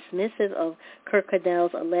be dismissive of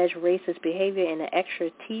Kirkconnell's alleged racist behavior in an extra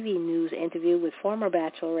TV news interview with former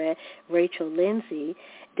Bachelorette Rachel Lindsay.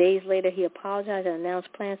 Days later, he apologized and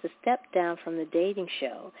announced plans to step down from the dating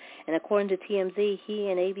show. And according to TMZ, he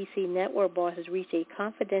and ABC network bosses reached a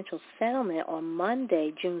confidential settlement on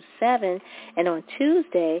Monday, June 7, and on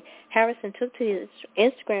Tuesday, Harrison took to his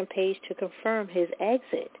Instagram page to confirm his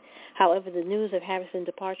exit. However, the news of Harrison's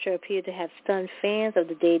departure appeared to have stunned fans of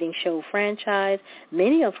the dating show franchise,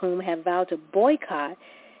 many of whom have vowed to boycott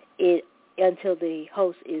it until the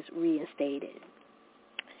host is reinstated.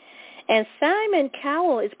 And Simon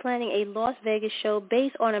Cowell is planning a Las Vegas show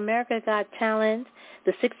based on America's Got Talent.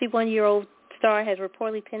 The 61-year-old star has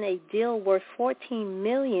reportedly penned a deal worth $14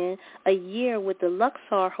 million a year with the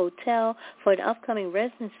Luxor Hotel for an upcoming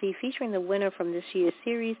residency featuring the winner from this year's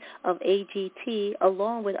series of AGT,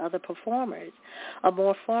 along with other performers. A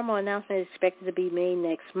more formal announcement is expected to be made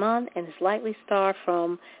next month, and his likely star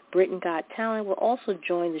from Britain Got Talent will also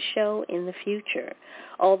join the show in the future.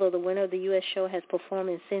 Although the winner of the U.S. show has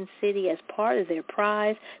performed in Sin City as part of their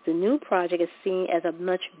prize, the new project is seen as a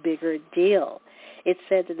much bigger deal. It's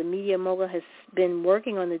said that the media mogul has been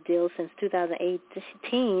working on the deal since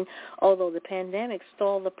 2018, although the pandemic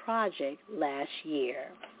stalled the project last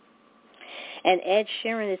year. And Ed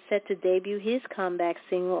Sheeran is set to debut his comeback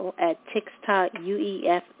single at TikTok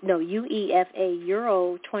UEFA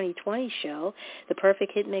Euro 2020 show. The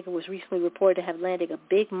Perfect Hitmaker was recently reported to have landed a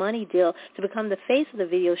big money deal to become the face of the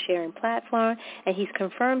video sharing platform, and he's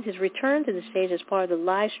confirmed his return to the stage as part of the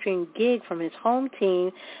live stream gig from his home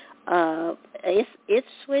team,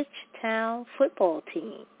 Ipswich Town football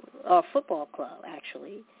team, or football club,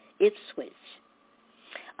 actually, Ipswich.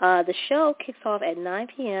 The show kicks off at 9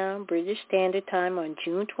 p.m. British Standard Time on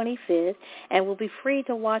June 25th and will be free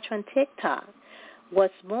to watch on TikTok.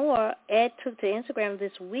 What's more, Ed took to Instagram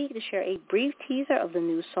this week to share a brief teaser of the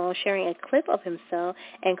new song, sharing a clip of himself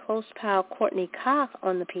and close pal Courtney Cox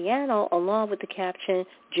on the piano, along with the caption,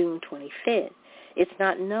 June 25th. It's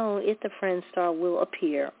not known if the Friends star will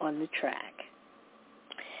appear on the track.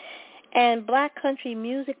 And black country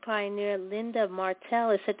music pioneer Linda Martell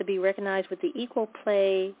is set to be recognized with the Equal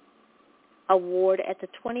Play Award at the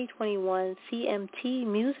 2021 CMT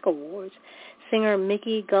Music Awards. Singer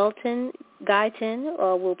Mickey Guyton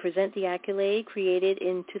will present the accolade created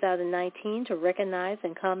in 2019 to recognize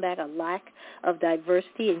and combat a lack of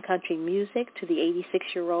diversity in country music to the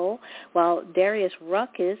 86-year-old, while Darius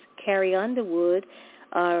Ruckus, Carrie Underwood,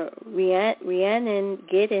 Rhiannon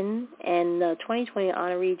Giddens, and 2020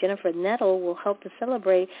 honoree Jennifer Nettle will help to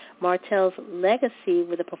celebrate Martell's legacy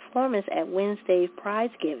with a performance at Wednesday's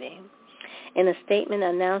prize giving. In a statement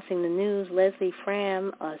announcing the news, Leslie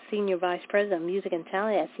Fram, Senior Vice President of Music and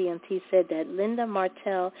Talent at CMT, said that Linda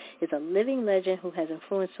Martell is a living legend who has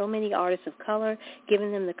influenced so many artists of color,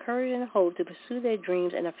 giving them the courage and hope to pursue their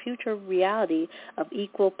dreams and a future reality of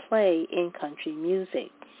equal play in country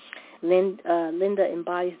music. Linda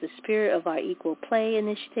embodies the spirit of our Equal Play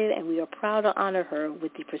initiative, and we are proud to honor her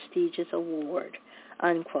with the prestigious award,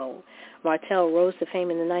 unquote. Martell rose to fame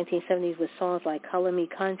in the 1970s with songs like Color Me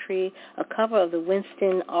Country, a cover of the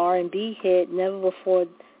Winston R&B hit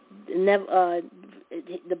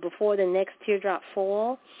Before the Next Teardrop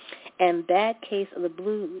Fall, and Bad Case of the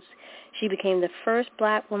Blues. She became the first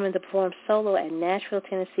black woman to perform solo at Nashville,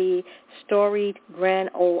 Tennessee storied Grand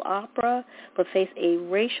Ole Opry, but faced a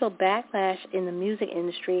racial backlash in the music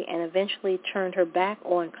industry and eventually turned her back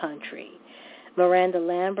on country. Miranda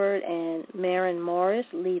Lambert and Maren Morris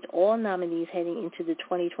lead all nominees heading into the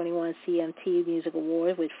 2021 CMT Music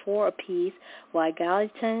Awards with 4 apiece, while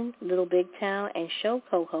Gallatin, Little Big Town, and show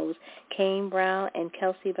co-hosts Kane Brown and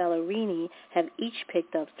Kelsey Ballerini have each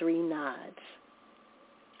picked up 3 nods.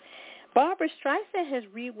 Barbra Streisand has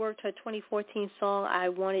reworked her 2014 song I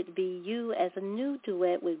Want It to Be You as a new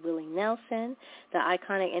duet with Willie Nelson. The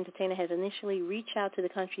iconic entertainer has initially reached out to the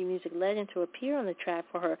country music legend to appear on the track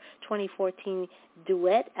for her 2014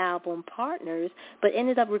 duet album Partners, but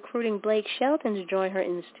ended up recruiting Blake Shelton to join her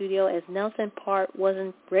in the studio as Nelson's part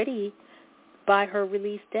wasn't ready by her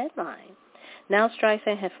release deadline. Now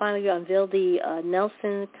Streisand has finally unveiled the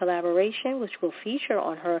Nelson collaboration, which will feature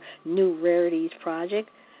on her new Rarities project,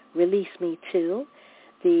 Release Me Too.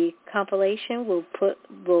 The compilation will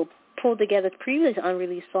pull together previous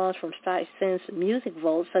unreleased songs from Streisand's music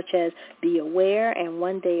vault, such as Be Aware and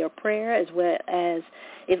One Day a Prayer, as well as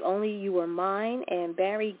If Only You Were Mine and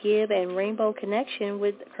Barry Gibb and Rainbow Connection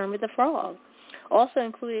with Kermit the Frog. Also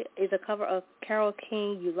included is a cover of Carole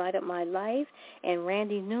King, You Light Up My Life, and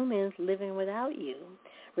Randy Newman's Living Without You.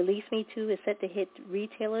 Release Me Too is set to hit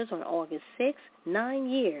retailers on August 6th, 9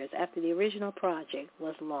 years after the original project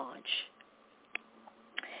was launched.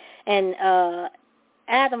 And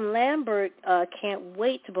Adam Lambert can't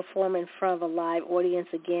wait to perform in front of a live audience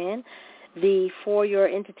again. The For Your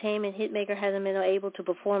Entertainment hitmaker hasn't been able to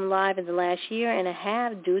perform live in the last year and a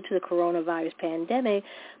half due to the coronavirus pandemic,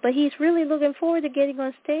 but he's really looking forward to getting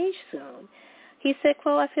on stage soon. He said,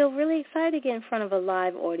 quote, I feel really excited to get in front of a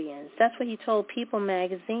live audience. That's what he told People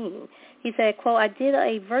magazine. He said, quote, I did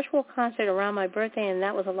a virtual concert around my birthday, and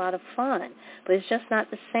that was a lot of fun, but it's just not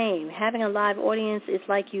the same. Having a live audience is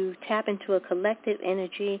like you tap into a collective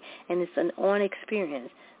energy, and it's an on experience.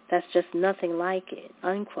 That's just nothing like it,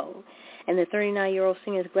 unquote. And the 39-year-old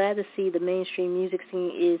singer is glad to see the mainstream music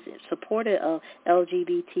scene is supportive of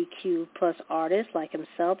LGBTQ plus artists like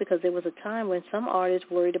himself, because there was a time when some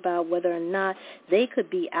artists worried about whether or not they could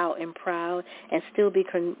be out and proud and still be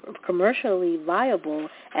commercially viable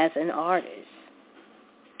as an artist.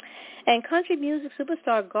 And country music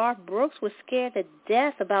superstar Garth Brooks was scared to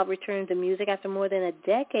death about returning to music after more than a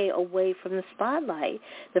decade away from the spotlight.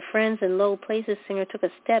 The Friends in Low Places singer took a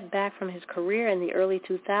step back from his career in the early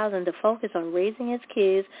 2000s to focus on raising his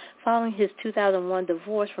kids following his 2001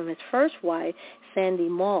 divorce from his first wife, Sandy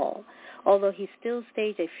Mull. Although he still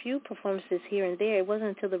staged a few performances here and there, it wasn't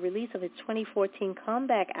until the release of his 2014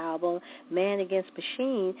 comeback album, Man Against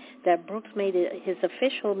Machine, that Brooks made it his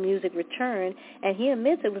official music return, and he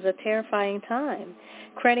admits it was a terrifying time.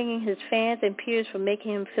 Crediting his fans and peers for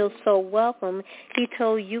making him feel so welcome, he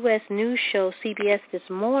told U.S. news show CBS This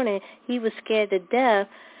Morning he was scared to death,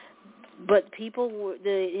 but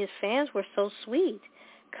his fans were so sweet.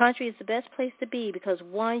 Country is the best place to be because,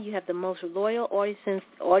 one, you have the most loyal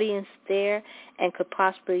audience there and could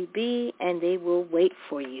possibly be, and they will wait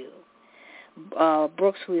for you.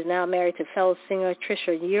 Brooks, who is now married to fellow singer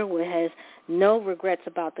Trisha Yearwood, has no regrets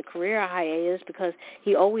about the career hiatus because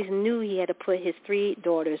he always knew he had to put his 3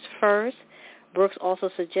 daughters first. Brooks also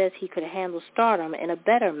suggests he could handle stardom in a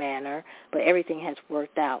better manner, but everything has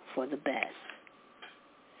worked out for the best.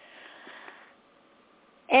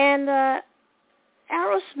 And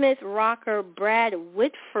Aerosmith rocker Brad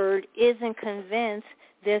Whitford isn't convinced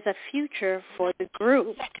there's a future for the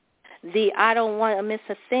group. The I Don't Want to Miss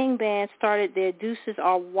a Thing band started their Deuces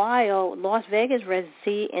Are Wild Las Vegas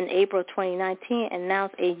residency in April 2019 and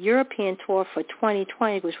announced a European tour for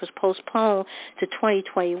 2020, which was postponed to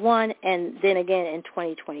 2021 and then again in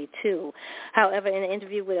 2022. However, in an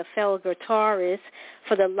interview with a fellow guitarist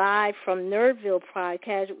for the Live from Nerdville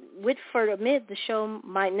podcast, Whitford admitted the show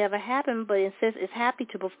might never happen, but insists it's happy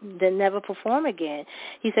to never perform again.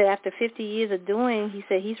 He said after 50 years of doing, he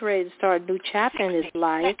said he's ready to start a new chapter in his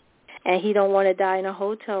life, and he don't want to die in a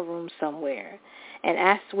hotel room somewhere. And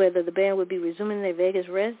asked whether the band would be resuming their Vegas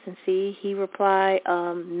residency, he replied,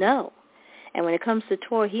 no. And when it comes to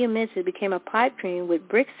tour, he admits it became a pipe dream with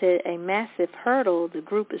Brexit, a massive hurdle the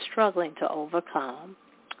group is struggling to overcome.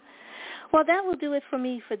 Well, that will do it for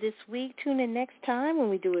me for this week. Tune in next time when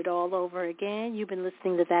we do it all over again. You've been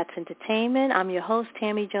listening to That's Entertainment. I'm your host,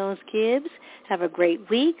 Tammy Jones Gibbs. Have a great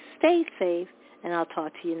week. Stay safe, and I'll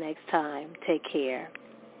talk to you next time. Take care.